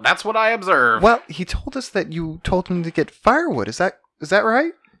 Well, that's what I observed. Well, he told us that you told him to get firewood. Is that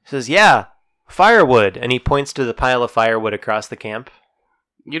right? He says, "Yeah, firewood." And he points to the pile of firewood across the camp.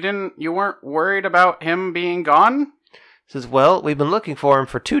 You weren't worried about him being gone? Says, well, we've been looking for him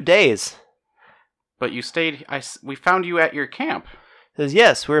for 2 days. But you stayed. We found you at your camp. Says,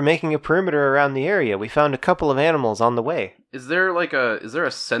 yes, we're making a perimeter around the area. We found a couple of animals on the way. Is there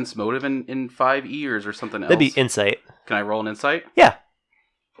a sense motive in 5e or is there something else? That'd be insight. Can I roll an insight? Yeah.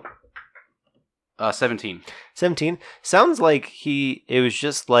 17. 17. Sounds like it was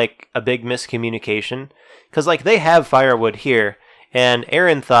just like a big miscommunication. Because like they have firewood here, and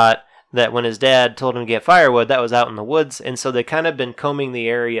Aaron thought that when his dad told him to get firewood, that was out in the woods, and so they kind of been combing the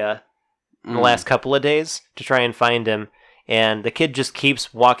area in the last couple of days to try and find him, and the kid just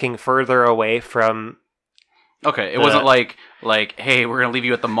keeps walking further away from... Okay, it wasn't like, hey, we're gonna leave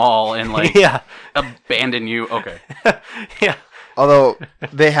you at the mall and yeah. abandon you. Okay. Yeah. Although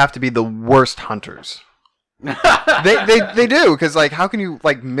they have to be the worst hunters. they do, because like how can you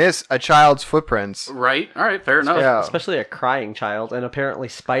like miss a child's footprints? Right. All right. Fair enough. Yeah. Especially a crying child, and apparently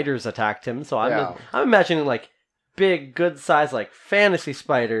spiders attacked him. So Yeah. I'm imagining like big, good size like fantasy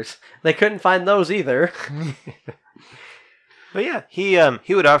spiders. They couldn't find those either. But yeah,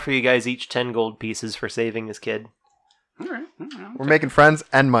 he would offer you guys each 10 gold pieces for saving his kid. All right. We're making friends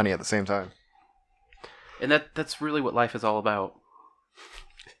and money at the same time. And that's really what life is all about.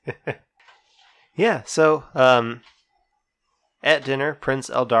 Yeah, so at dinner, Prince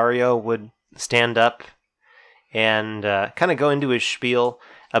Eldario would stand up and kind of go into his spiel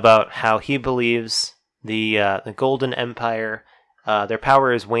about how he believes the Golden Empire, their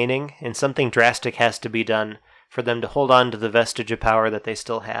power is waning, and something drastic has to be done for them to hold on to the vestige of power that they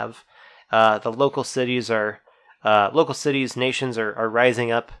still have. The local cities, nations are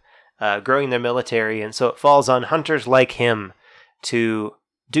rising up, growing their military, and so it falls on hunters like him to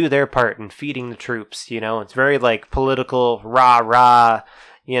do their part in feeding the troops. You know, it's very like political rah,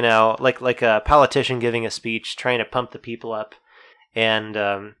 you know, like a politician giving a speech trying to pump the people up.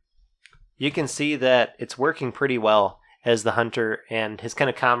 And you can see that it's working pretty well, as the hunter and his kind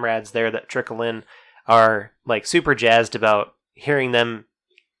of comrades there that trickle in are like super jazzed about hearing them,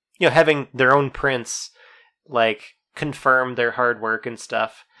 you know, having their own prince like confirm their hard work and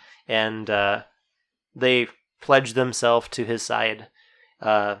stuff. And they pledge themselves to his side,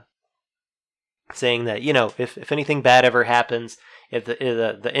 saying that, you know, if anything bad ever happens, if the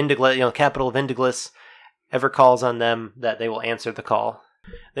Indiglis, you know, capital of Indiglis ever calls on them, that they will answer the call.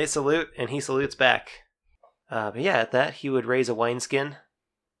 They salute, and he salutes back. But yeah, at that, he would raise a wineskin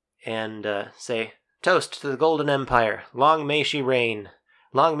and say, "Toast to the Golden Empire. Long may she reign.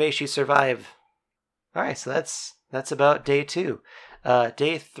 Long may she survive." All right, so that's about day 2.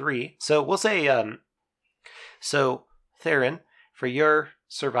 Day 3. So we'll say, so Theron, for your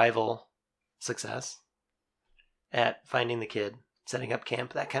survival success at finding the kid, setting up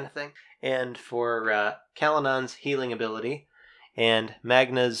camp, that kind of thing, and for Kalanon's healing ability, and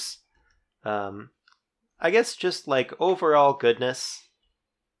Magna's, I guess just like overall goodness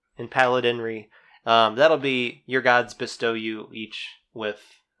and paladinry, that'll be your gods bestow you each with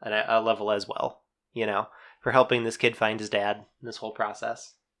a level as well, you know, for helping this kid find his dad in this whole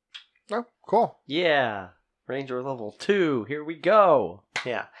process. Oh, cool. Yeah. Ranger level 2. Here we go.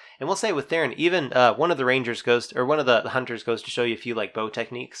 Yeah. And we'll say with Theron, even one of the rangers goes, or one of the hunters goes to show you a few like bow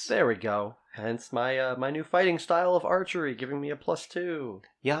techniques. There we go. Hence my my new fighting style of archery, giving me a +2.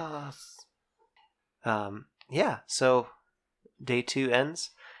 Yes. Yeah, so day 2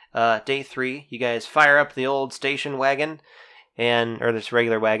 ends. Day 3, you guys fire up the old station wagon, or this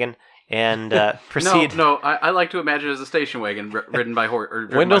regular wagon, and proceed. No, I like to imagine it as a station wagon ridden by horse or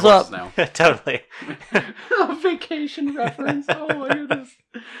driven Windows by horses up. now. Totally. A vacation reference. Oh my goodness.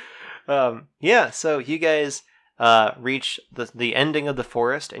 Yeah, so you guys reach the ending of the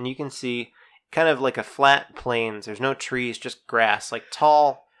forest, and you can see kind of like a flat plains. There's no trees, just grass, like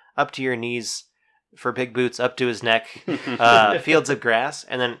tall, up to your knees for big boots, up to his neck, fields of grass,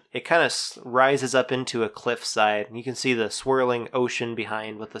 and then it kind of rises up into a cliffside, and you can see the swirling ocean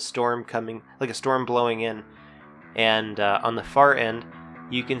behind with the storm coming, like a storm blowing in, and on the far end,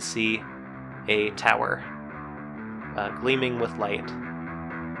 you can see a tower gleaming with light.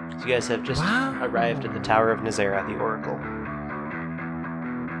 So you guys have just arrived at the Tower of Nezzera, the Oracle.